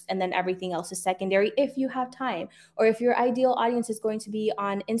up first. And then everything else is secondary if you have time. Or if your ideal audience is going to be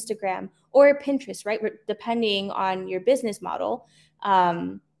on Instagram or Pinterest, right? Depending on your business model,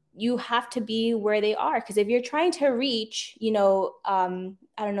 you have to be where they are. Because if you're trying to reach, you know, I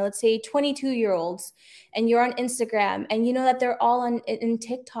don't know, let's say 22-year-olds, and you're on Instagram and you know that they're all in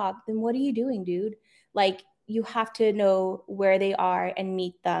TikTok, then what are you doing, dude? Like, you have to know where they are and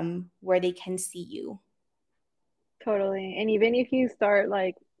meet them where they can see you. Totally. And even if you start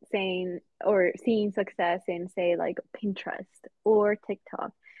like saying or seeing success in, say, like Pinterest or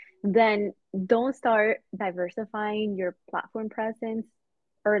TikTok, then don't start diversifying your platform presence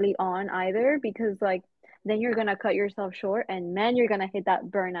early on either, because like then you're gonna cut yourself short, and then you're gonna hit that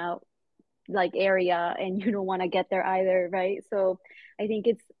burnout like area, and you don't want to get there either, right? So I think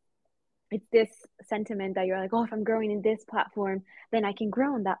it's this sentiment that you're like, oh, if I'm growing in this platform, then I can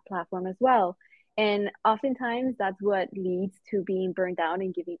grow on that platform as well. And oftentimes that's what leads to being burned out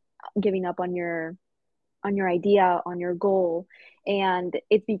and giving up on your idea, on your goal. And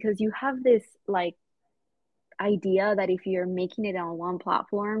it's because you have this like idea that if you're making it on one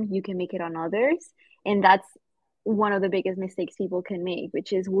platform, you can make it on others. And that's one of the biggest mistakes people can make,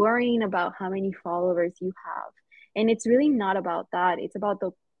 which is worrying about how many followers you have. And it's really not about that. It's about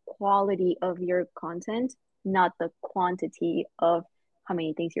the quality of your content, not the quantity of how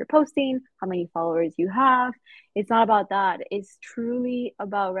many things you're posting, how many followers you have. It's not about that. It's truly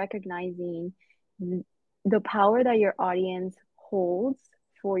about recognizing the power that your audience holds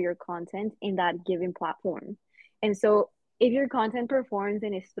for your content in that given platform. And so if your content performs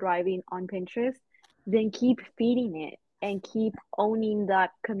and is thriving on Pinterest, then keep feeding it and keep owning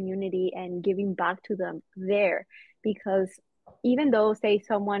that community and giving back to them there. Because even though, say,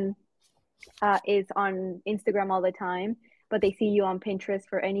 someone is on Instagram all the time, but they see you on Pinterest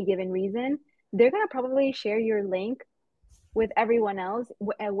for any given reason, they're going to probably share your link with everyone else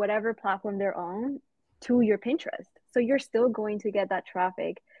at whatever platform they're on to your Pinterest. So you're still going to get that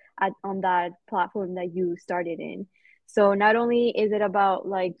traffic on that platform that you started in. So not only is it about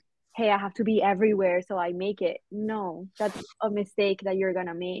like, hey, I have to be everywhere so I make it. No, that's a mistake that you're going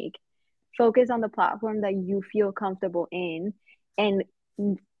to make. Focus on the platform that you feel comfortable in, and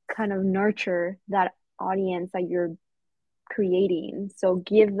kind of nurture that audience that you're creating. So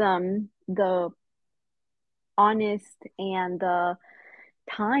give them the honest and the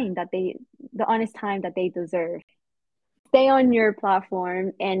honest time that they deserve. Stay on your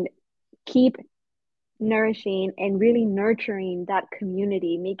platform and keep nourishing and really nurturing that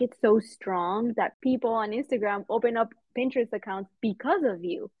community. Make it so strong that people on Instagram open up Pinterest accounts because of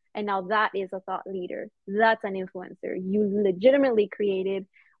you. And now that is a thought leader. That's an influencer. You legitimately created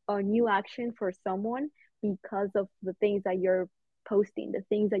a new action for someone because of the things that you're posting, the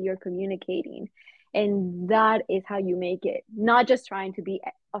things that you're communicating. And that is how you make it, not just trying to be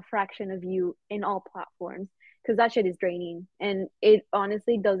a fraction of you in all platforms, because that shit is draining and it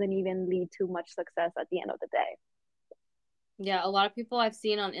honestly doesn't even lead to much success at the end of the day. Yeah, a lot of people I've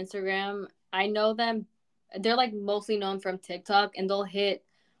seen on Instagram, I know them, they're like mostly known from TikTok, and they'll hit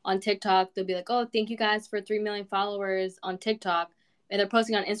on TikTok, they'll be like, oh, thank you guys for 3 million followers on TikTok. And they're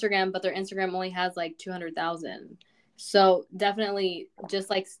posting on Instagram, but their Instagram only has like 200,000. So definitely just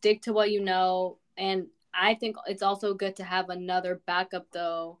like stick to what you know. And I think it's also good to have another backup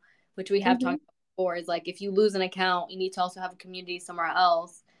though, which we have talked about before, is like if you lose an account, you need to also have a community somewhere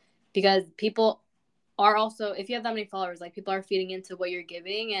else, because people are also, if you have that many followers, like people are feeding into what you're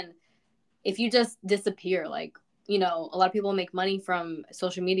giving. And if you just disappear, like, you know, a lot of people make money from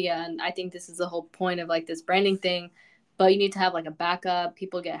social media, and I think this is the whole point of like this branding thing, but you need to have like a backup.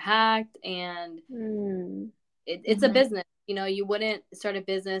 People get hacked, and it's a business. You know, you wouldn't start a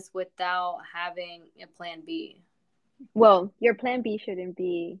business without having a plan B. Well, your plan B shouldn't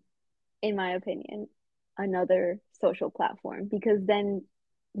be, in my opinion, another social platform, because then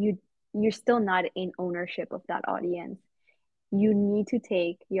you you're still not in ownership of that audience. You need to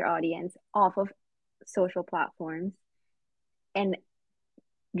take your audience off of social platforms and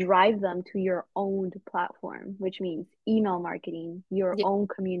drive them to your owned platform, which means email marketing, your Yeah. own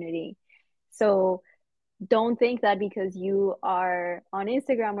community. So don't think that because you are on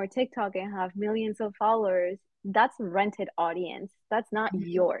Instagram or TikTok and have millions of followers, that's rented audience. That's not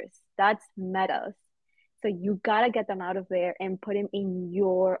yours. That's Meta's. So you gotta get them out of there and put them in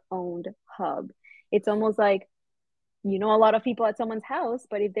your owned hub. It's almost like, you know, a lot of people at someone's house,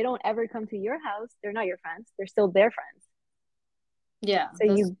 but if they don't ever come to your house, they're not your friends. They're still their friends. Yeah.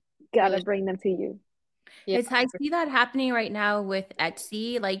 So you gotta really, bring them to you. yeah. It's I see that happening right now with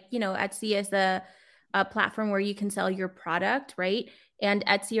Etsy. Like, you know, Etsy is a platform where you can sell your product, right? And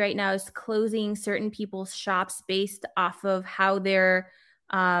Etsy right now is closing certain people's shops based off of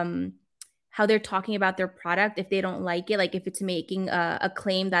um how they're talking about their product. If they don't like it, like if it's making a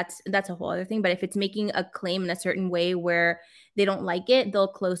claim, that's a whole other thing. But if it's making a claim in a certain way where they don't like it, they'll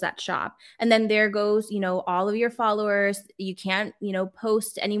close that shop. And then there goes, you know, all of your followers. You can't, you know,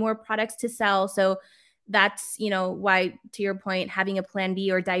 post any more products to sell. So that's, you know, why, to your point, having a plan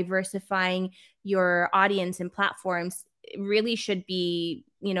B or diversifying your audience and platforms really should be,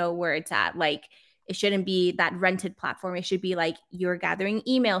 you know, where it's at. Like, it shouldn't be that rented platform. It should be like you're gathering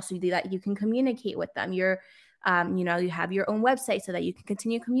emails so that you can communicate with them. You're, you know, you have your own website so that you can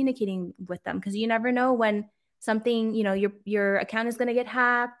continue communicating with them, because you never know when something, you know, your account is going to get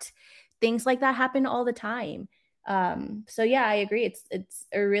hacked. Things like that happen all the time. So yeah, I agree. It's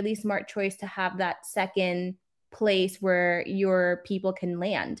a really smart choice to have that second place where your people can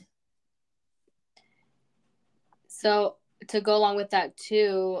land. So to go along with that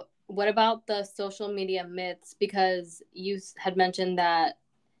too, what about the social media myths? Because you had mentioned that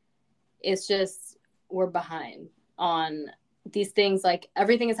it's just we're behind on these things. Like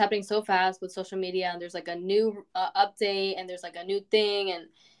everything is happening so fast with social media, and there's like a new update, and there's like a new thing. And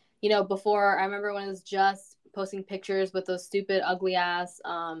you know, before, I remember when it was just posting pictures with those stupid ugly ass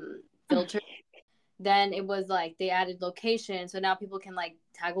filters. Then it was like they added location, so now people can like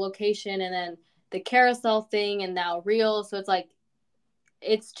tag location, and then the carousel thing, and now reels. So it's like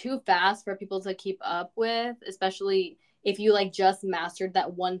it's too fast for people to keep up with, especially if you like just mastered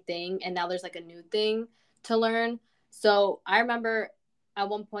that one thing and now there's like a new thing to learn. So I remember at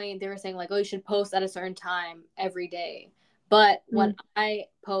one point they were saying like, oh, you should post at a certain time every day. But when I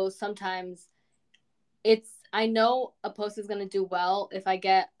post, sometimes I know a post is going to do well if I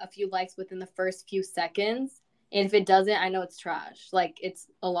get a few likes within the first few seconds. And if it doesn't, I know it's trash. Like it's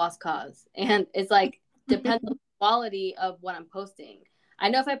a lost cause. And it's like, depends on the quality of what I'm posting. I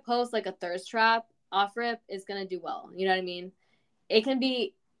know if I post like a thirst trap off rip, it's going to do well. You know what I mean? It can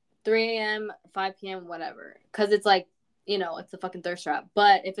be 3 a.m., 5 p.m., whatever. Because it's like, you know, it's a fucking thirst trap.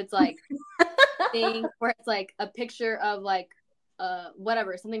 But if it's like thing where it's like a picture of like,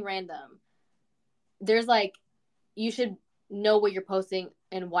 whatever, something random, there's like, you should know what you're posting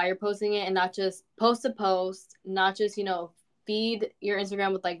and why you're posting it, and not just post a post, not just, you know, feed your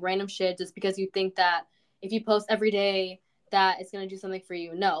Instagram with like random shit just because you think that if you post every day that it's going to do something for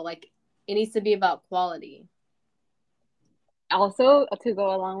you. No, like it needs to be about quality. Also, to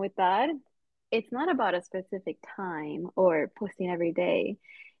go along with that, it's not about a specific time or posting every day.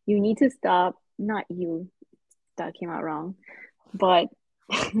 You need to stop not you, that came out wrong, but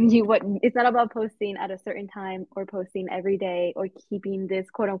it's not about posting at a certain time or posting every day or keeping this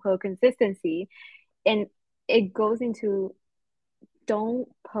quote unquote consistency. And it goes into, don't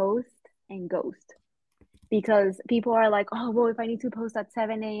post and ghost, because people are like, oh, well, if I need to post at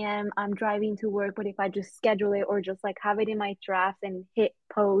 7 a.m., I'm driving to work, but if I just schedule it or just like have it in my drafts and hit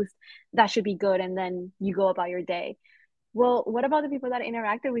post, that should be good. And then you go about your day. Well, what about the people that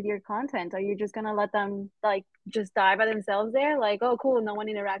interacted with your content? Are you just gonna let them like just die by themselves there? Like, oh, cool, no one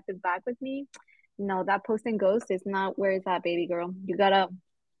interacted back with me. No, that post and ghost is not where it's at, baby girl. You gotta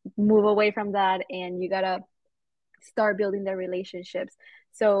move away from that, and you gotta start building their relationships.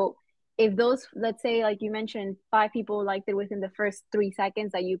 So if those, let's say, like you mentioned, 5 people liked it within the first 3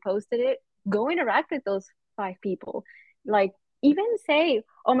 seconds that you posted it, go interact with those 5 people. Like, even say,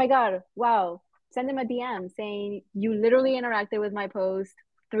 oh my God, wow, send them a DM saying, you literally interacted with my post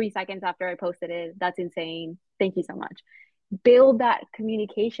 3 seconds after I posted it. That's insane. Thank you so much. Build that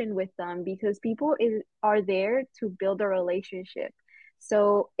communication with them, because people are there to build a relationship.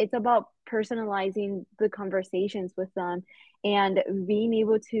 So it's about personalizing the conversations with them and being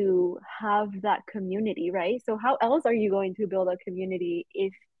able to have that community, right? So how else are you going to build a community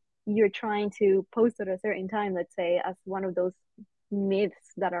if you're trying to post at a certain time, let's say, as one of those myths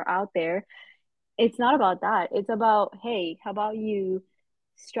that are out there? It's not about that. It's about, hey, how about you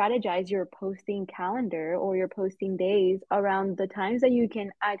strategize your posting calendar or your posting days around the times that you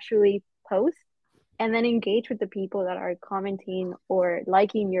can actually post, and then engage with the people that are commenting or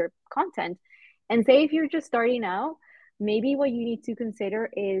liking your content. And say if you're just starting out, maybe what you need to consider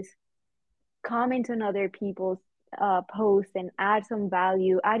is comment on other people's posts and add some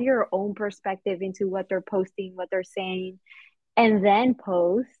value, add your own perspective into what they're posting, what they're saying, and then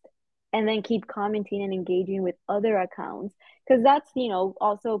post, and then keep commenting and engaging with other accounts. Because that's,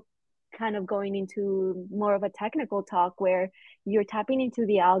 also kind of going into more of a technical talk where you're tapping into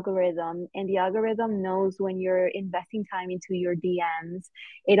the algorithm, and the algorithm knows when you're investing time into your DMs.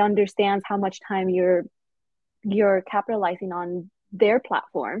 It understands how much time you're capitalizing on their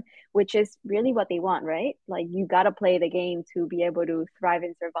platform, which is really what they want, right? Like, you got to play the game to be able to thrive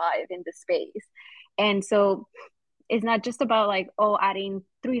and survive in the space. And so it's not just about like, oh, adding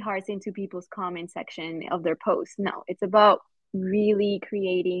 3 hearts into people's comment section of their posts. No, it's about really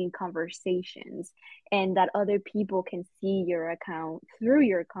creating conversations, and that other people can see your account through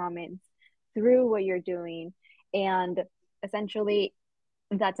your comments, through what you're doing. And essentially,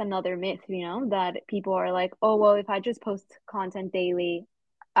 that's another myth, that people are like, oh, well, if I just post content daily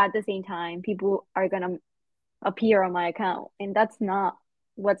at the same time, people are going to appear on my account. And that's not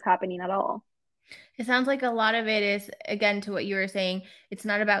what's happening at all. It sounds like a lot of it is, again, to what you were saying, it's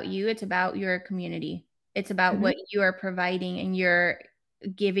not about you, it's about your community. It's about what you are providing and you're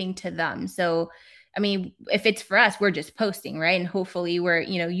giving to them. So, I mean, if it's for us, we're just posting, right? And hopefully we're,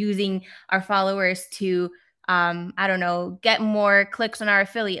 using our followers to, I don't know, get more clicks on our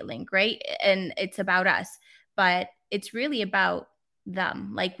affiliate link, right? And it's about us, but it's really about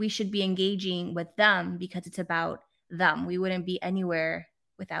them. Like, we should be engaging with them because it's about them. We wouldn't be anywhere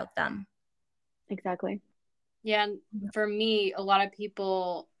without them. Exactly. Yeah, and for me, a lot of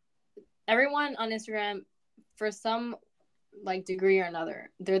people, everyone on Instagram, for some like degree or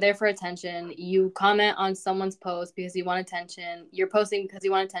another, they're there for attention. You comment on someone's post because you want attention. You're posting because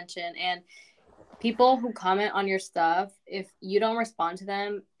you want attention. And people who comment on your stuff, if you don't respond to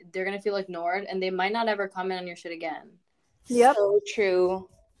them, they're going to feel ignored, and they might not ever comment on your shit again. Yep. So true.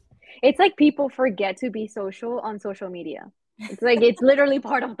 It's like people forget to be social on social media. It's like, it's literally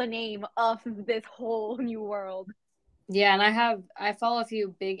part of the name of this whole new world. Yeah, and I follow a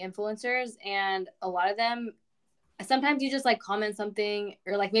few big influencers, and a lot of them, sometimes you just like comment something,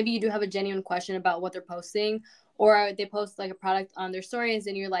 or like maybe you do have a genuine question about what they're posting, or they post like a product on their stories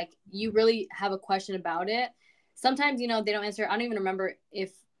and you're like, you really have a question about it. Sometimes, they don't answer. I don't even remember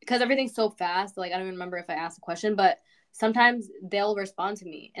because everything's so fast, like I don't even remember if I asked a question, but sometimes they'll respond to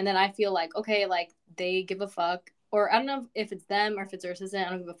me, and then I feel like, okay, like they give a fuck. Or I don't know if it's them or if it's their assistant, I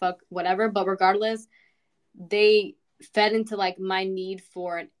don't give a fuck, whatever, but regardless, they fed into like my need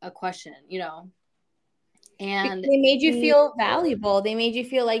for a question, and they made you feel valuable. They made you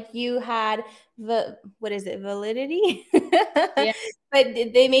feel like you had validity. Yeah. But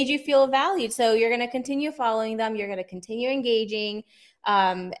they made you feel valued. So you're going to continue following them. You're going to continue engaging.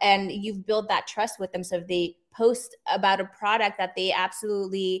 And you've built that trust with them. So if they post about a product that they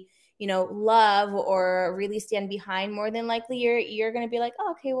absolutely, love or really stand behind, more than likely you're going to be like,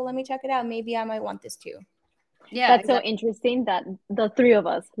 oh, okay, well, let me check it out. Maybe I might want this too. Yeah, that's exactly. So interesting that the 3 of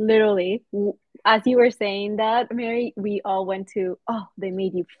us, literally, as you were saying that, Mary, we all went to, oh, they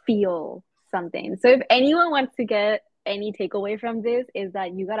made you feel something. So if anyone wants to get any takeaway from this, is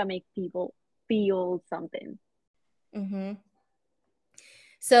that you gotta make people feel something. Mm-hmm.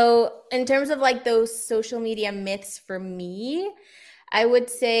 So in terms of like those social media myths for me, I would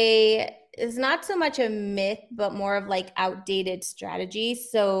say it's not so much a myth, but more of like outdated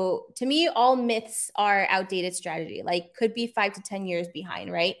strategies. So to me, all myths are outdated strategy, like could be 5 to 10 years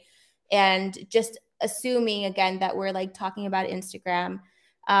behind, right? And just assuming again that we're like talking about Instagram,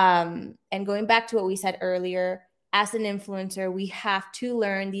 and going back to what we said earlier, as an influencer, we have to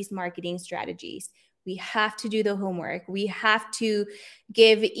learn these marketing strategies. We have to do the homework. We have to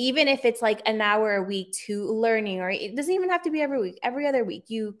give, even if it's like an hour a week to learning, or it doesn't even have to be every week, every other week.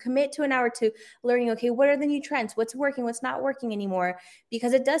 You commit to an hour to learning, okay, what are the new trends? What's working? What's not working anymore?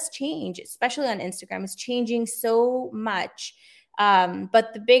 Because it does change, especially on Instagram. It's changing so much.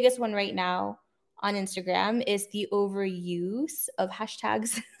 But the biggest one right now on Instagram is the overuse of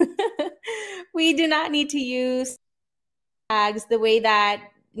hashtags. We do not need to use hashtags the way that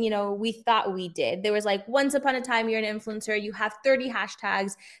we thought we did. There was like once upon a time, you're an influencer, you have 30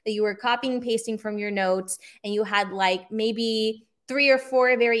 hashtags that you were copying and pasting from your notes, and you had like maybe 3 or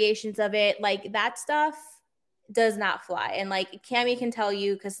 4 variations of it. Like that stuff does not fly. And like Cami can tell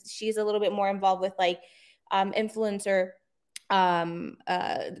you, because she's a little bit more involved with like influencer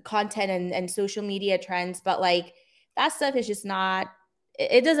content and social media trends, but like that stuff is just not,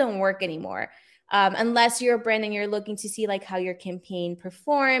 it doesn't work anymore. Unless you're a brand and you're looking to see like how your campaign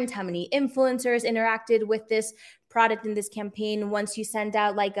performed, how many influencers interacted with this product in this campaign. Once you send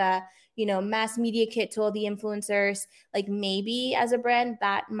out like a mass media kit to all the influencers, like maybe as a brand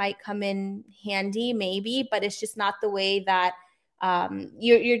that might come in handy, maybe, but it's just not the way that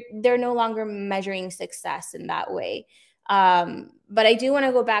they're no longer measuring success in that way. But I do want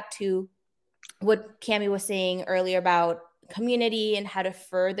to go back to what Cami was saying earlier about community and how to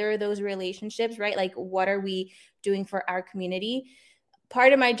further those relationships, right? Like, what are we doing for our community?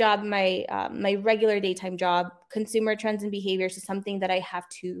 Part of my job, my regular daytime job, consumer trends and behaviors, is something that I have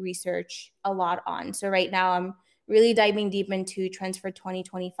to research a lot on. So right now I'm really diving deep into trends for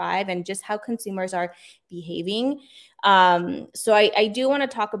 2025 and just how consumers are behaving. So I do want to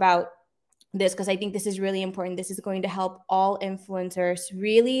talk about this because I think this is really important. This is going to help all influencers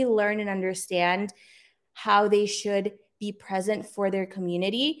really learn and understand how they should be present for their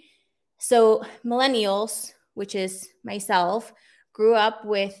community. So millennials, which is myself, grew up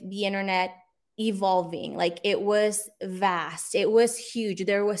with the internet evolving. Like it was vast. It was huge.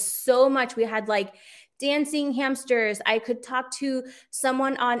 There was so much. We had like dancing hamsters. I could talk to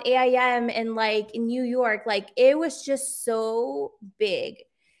someone on AIM and like in New York. Like it was just so big.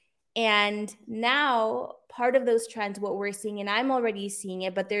 And now part of those trends, what we're seeing, and I'm already seeing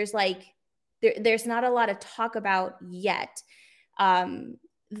it, but there's not a lot of talk about yet.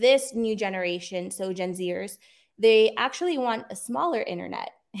 This new generation, so Gen Zers, they actually want a smaller internet.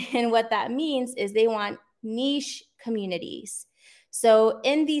 And what that means is they want niche communities. So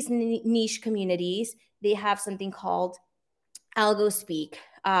in these niche communities, they have something called algo speak.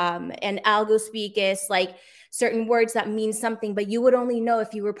 And algo speak is like certain words that mean something, but you would only know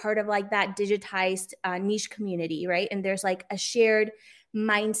if you were part of like that digitized niche community, right? And there's like a shared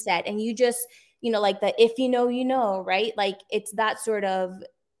mindset, and you just, like the if you know, right? Like it's that sort of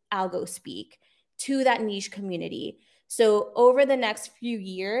algo speak to that niche community. So over the next few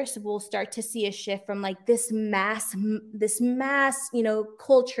years, we'll start to see a shift from like this mass,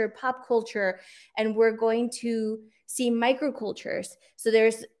 culture, pop culture, and we're going to see microcultures. So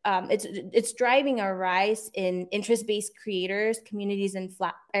there's it's driving a rise in interest-based creators, communities,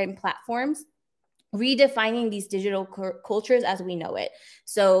 and platforms, redefining these digital cultures as we know it.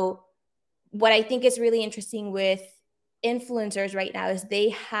 So what I think is really interesting with influencers right now is they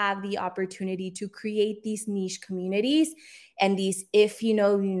have the opportunity to create these niche communities and these if you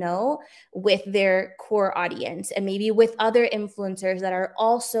know with their core audience, and maybe with other influencers that are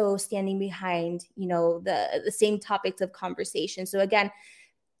also standing behind the same topics of conversation. So again,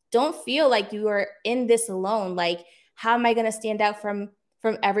 don't feel like you are in this alone. Like, how am I going to stand out from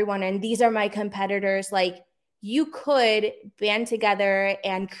everyone, and these are my competitors? Like, you could band together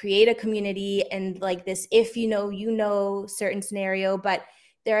and create a community and like this if certain scenario, but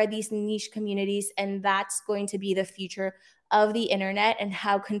there are these niche communities, and that's going to be the future of the internet and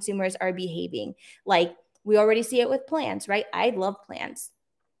how consumers are behaving. Like, we already see it with plants, right? I love plants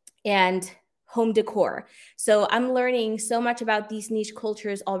and home decor. So I'm learning so much about these niche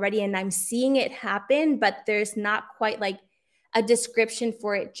cultures already, and I'm seeing it happen, but there's not quite like a description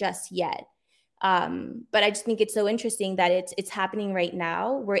for it just yet. But I just think it's so interesting that it's happening right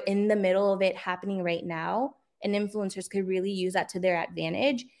now. We're in the middle of it happening right now, and influencers could really use that to their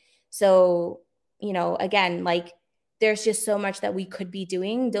advantage. So, again, like there's just so much that we could be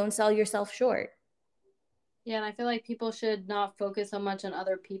doing. Don't sell yourself short. Yeah, and I feel like people should not focus so much on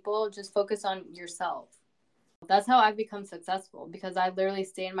other people, just focus on yourself. That's how I've become successful, because I literally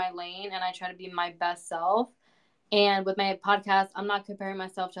stay in my lane and I try to be my best self. And with my podcast, I'm not comparing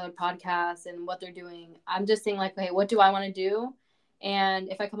myself to other podcasts and what they're doing. I'm just saying, like, okay, what do I want to do?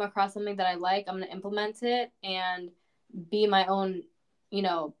 And if I come across something that I like, I'm going to implement it and be my own,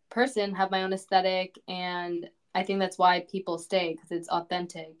 person, have my own aesthetic. And I think that's why people stay, because it's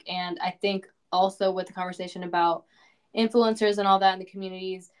authentic. And I think also with the conversation about influencers and all that in the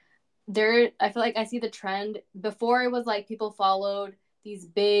communities, I feel like I see the trend. Before, it was like people followed these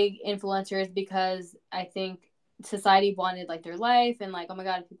big influencers because I think society wanted like their life and like, oh my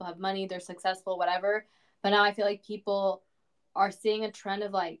god, people have money, they're successful, whatever. But now I feel like people are seeing a trend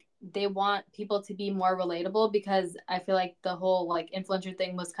of like they want people to be more relatable, because I feel like the whole like influencer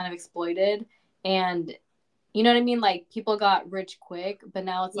thing was kind of exploited, and you know what I mean, like people got rich quick, but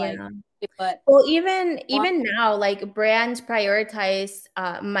now it's like, but well, even now, like brands prioritize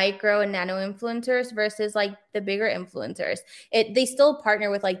micro and nano influencers versus like the bigger influencers. They still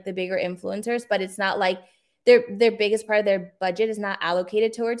partner with like the bigger influencers, but it's not like their biggest part of their budget is not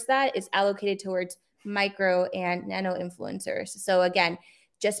allocated towards that. It's allocated towards micro and nano influencers. So again,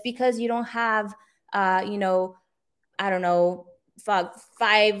 just because you don't have I don't know,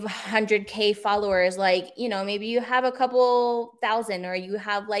 500K followers, like, maybe you have a couple thousand, or you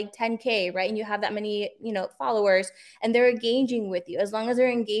have like 10K, right? And you have that many, followers, and they're engaging with you. As long as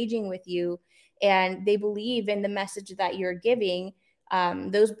they're engaging with you and they believe in the message that you're giving,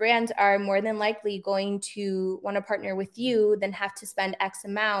 those brands are more than likely going to want to partner with you than have to spend X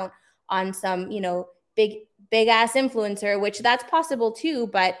amount on some, big ass influencer, which that's possible too.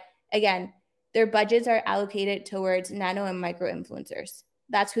 But again, their budgets are allocated towards nano and micro influencers.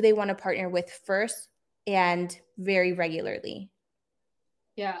 That's who they want to partner with first and very regularly.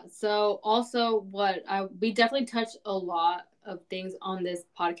 Yeah. So also we definitely touched a lot of things on this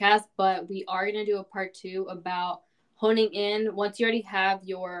podcast, but we are going to do a part 2 about honing in once you already have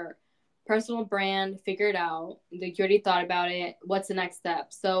your personal brand figured out, like you already thought about it, what's the next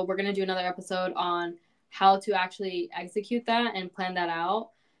step? So we're going to do another episode on how to actually execute that and plan that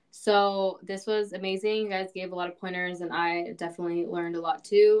out. So this was amazing. You guys gave a lot of pointers, and I definitely learned a lot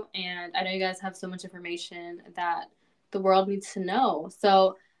too. And I know you guys have so much information that the world needs to know.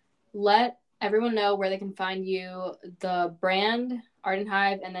 So let everyone know where they can find you, the brand, Ardent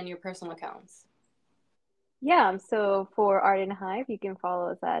Hive, and then your personal accounts. Yeah, so for Ardent Hive, you can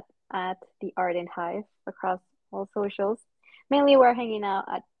follow us at the Ardent Hive across all socials. Mainly, we're hanging out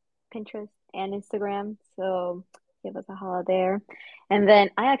at Pinterest and Instagram, so give us a holla there. And then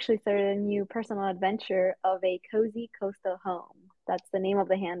I actually started a new personal adventure of a cozy coastal home. That's the name of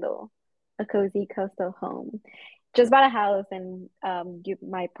the handle, a cozy coastal home. Just bought a house, and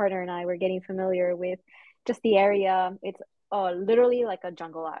my partner and I were getting familiar with just the area. It's literally like a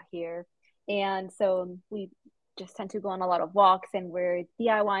jungle out here. And so we just tend to go on a lot of walks, and we're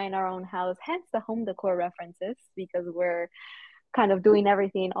DIYing our own house, hence the home decor references, because we're kind of doing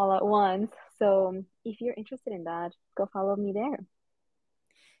everything all at once. So if you're interested in that, go follow me there.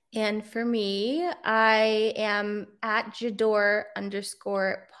 And for me, I am at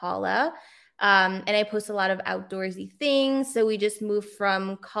Jador_Paula. And I post a lot of outdoorsy things. So we just moved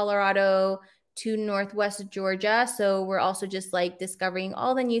from Colorado to Northwest Georgia. So we're also just like discovering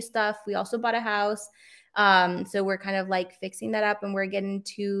all the new stuff. We also bought a house. So we're kind of like fixing that up, and we're getting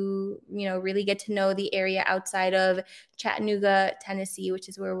to, really get to know the area outside of Chattanooga, Tennessee, which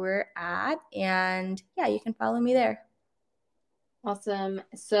is where we're at. And yeah, you can follow me there. Awesome.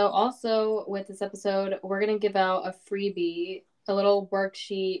 So also with this episode, we're going to give out a freebie, a little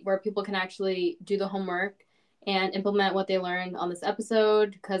worksheet where people can actually do the homework and implement what they learned on this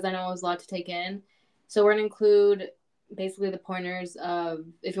episode, because I know it was a lot to take in. So we're going to include basically the pointers of,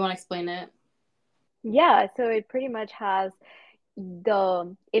 if you want to explain it. Yeah, so it pretty much has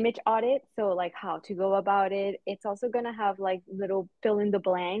the image audit, so like how to go about it. It's also gonna have like little fill in the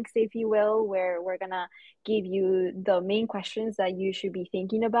blanks, if you will, where we're gonna give you the main questions that you should be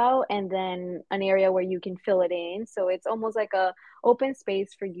thinking about, and then an area where you can fill it in. So it's almost like a open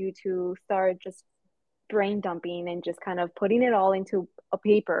space for you to start just brain dumping and just kind of putting it all into a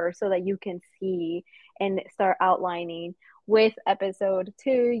paper so that you can see and start outlining. With episode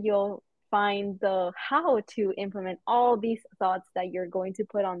 2, you'll find the how to implement all these thoughts that you're going to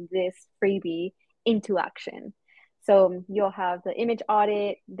put on this freebie into action. So you'll have the image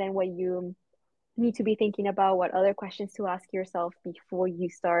audit, then what you need to be thinking about, what other questions to ask yourself before you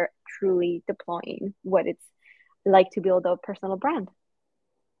start truly deploying what it's like to build a personal brand.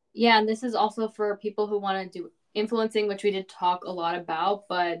 Yeah, and this is also for people who want to do influencing, which we did talk a lot about,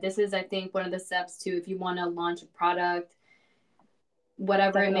 but this is, I think, one of the steps too, if you want to launch a product,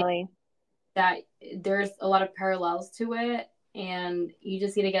 whatever it may be, Definitely. that there's a lot of parallels to it, and you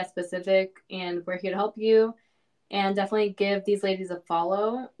just need to get specific, and we're here to help you. And definitely give these ladies a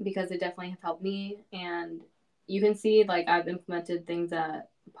follow because they definitely have helped me. And you can see, like, I've implemented things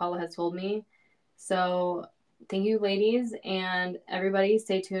that Paula has told me. So thank you, ladies, and everybody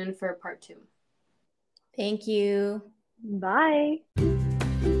stay tuned for part 2. Thank you. Bye.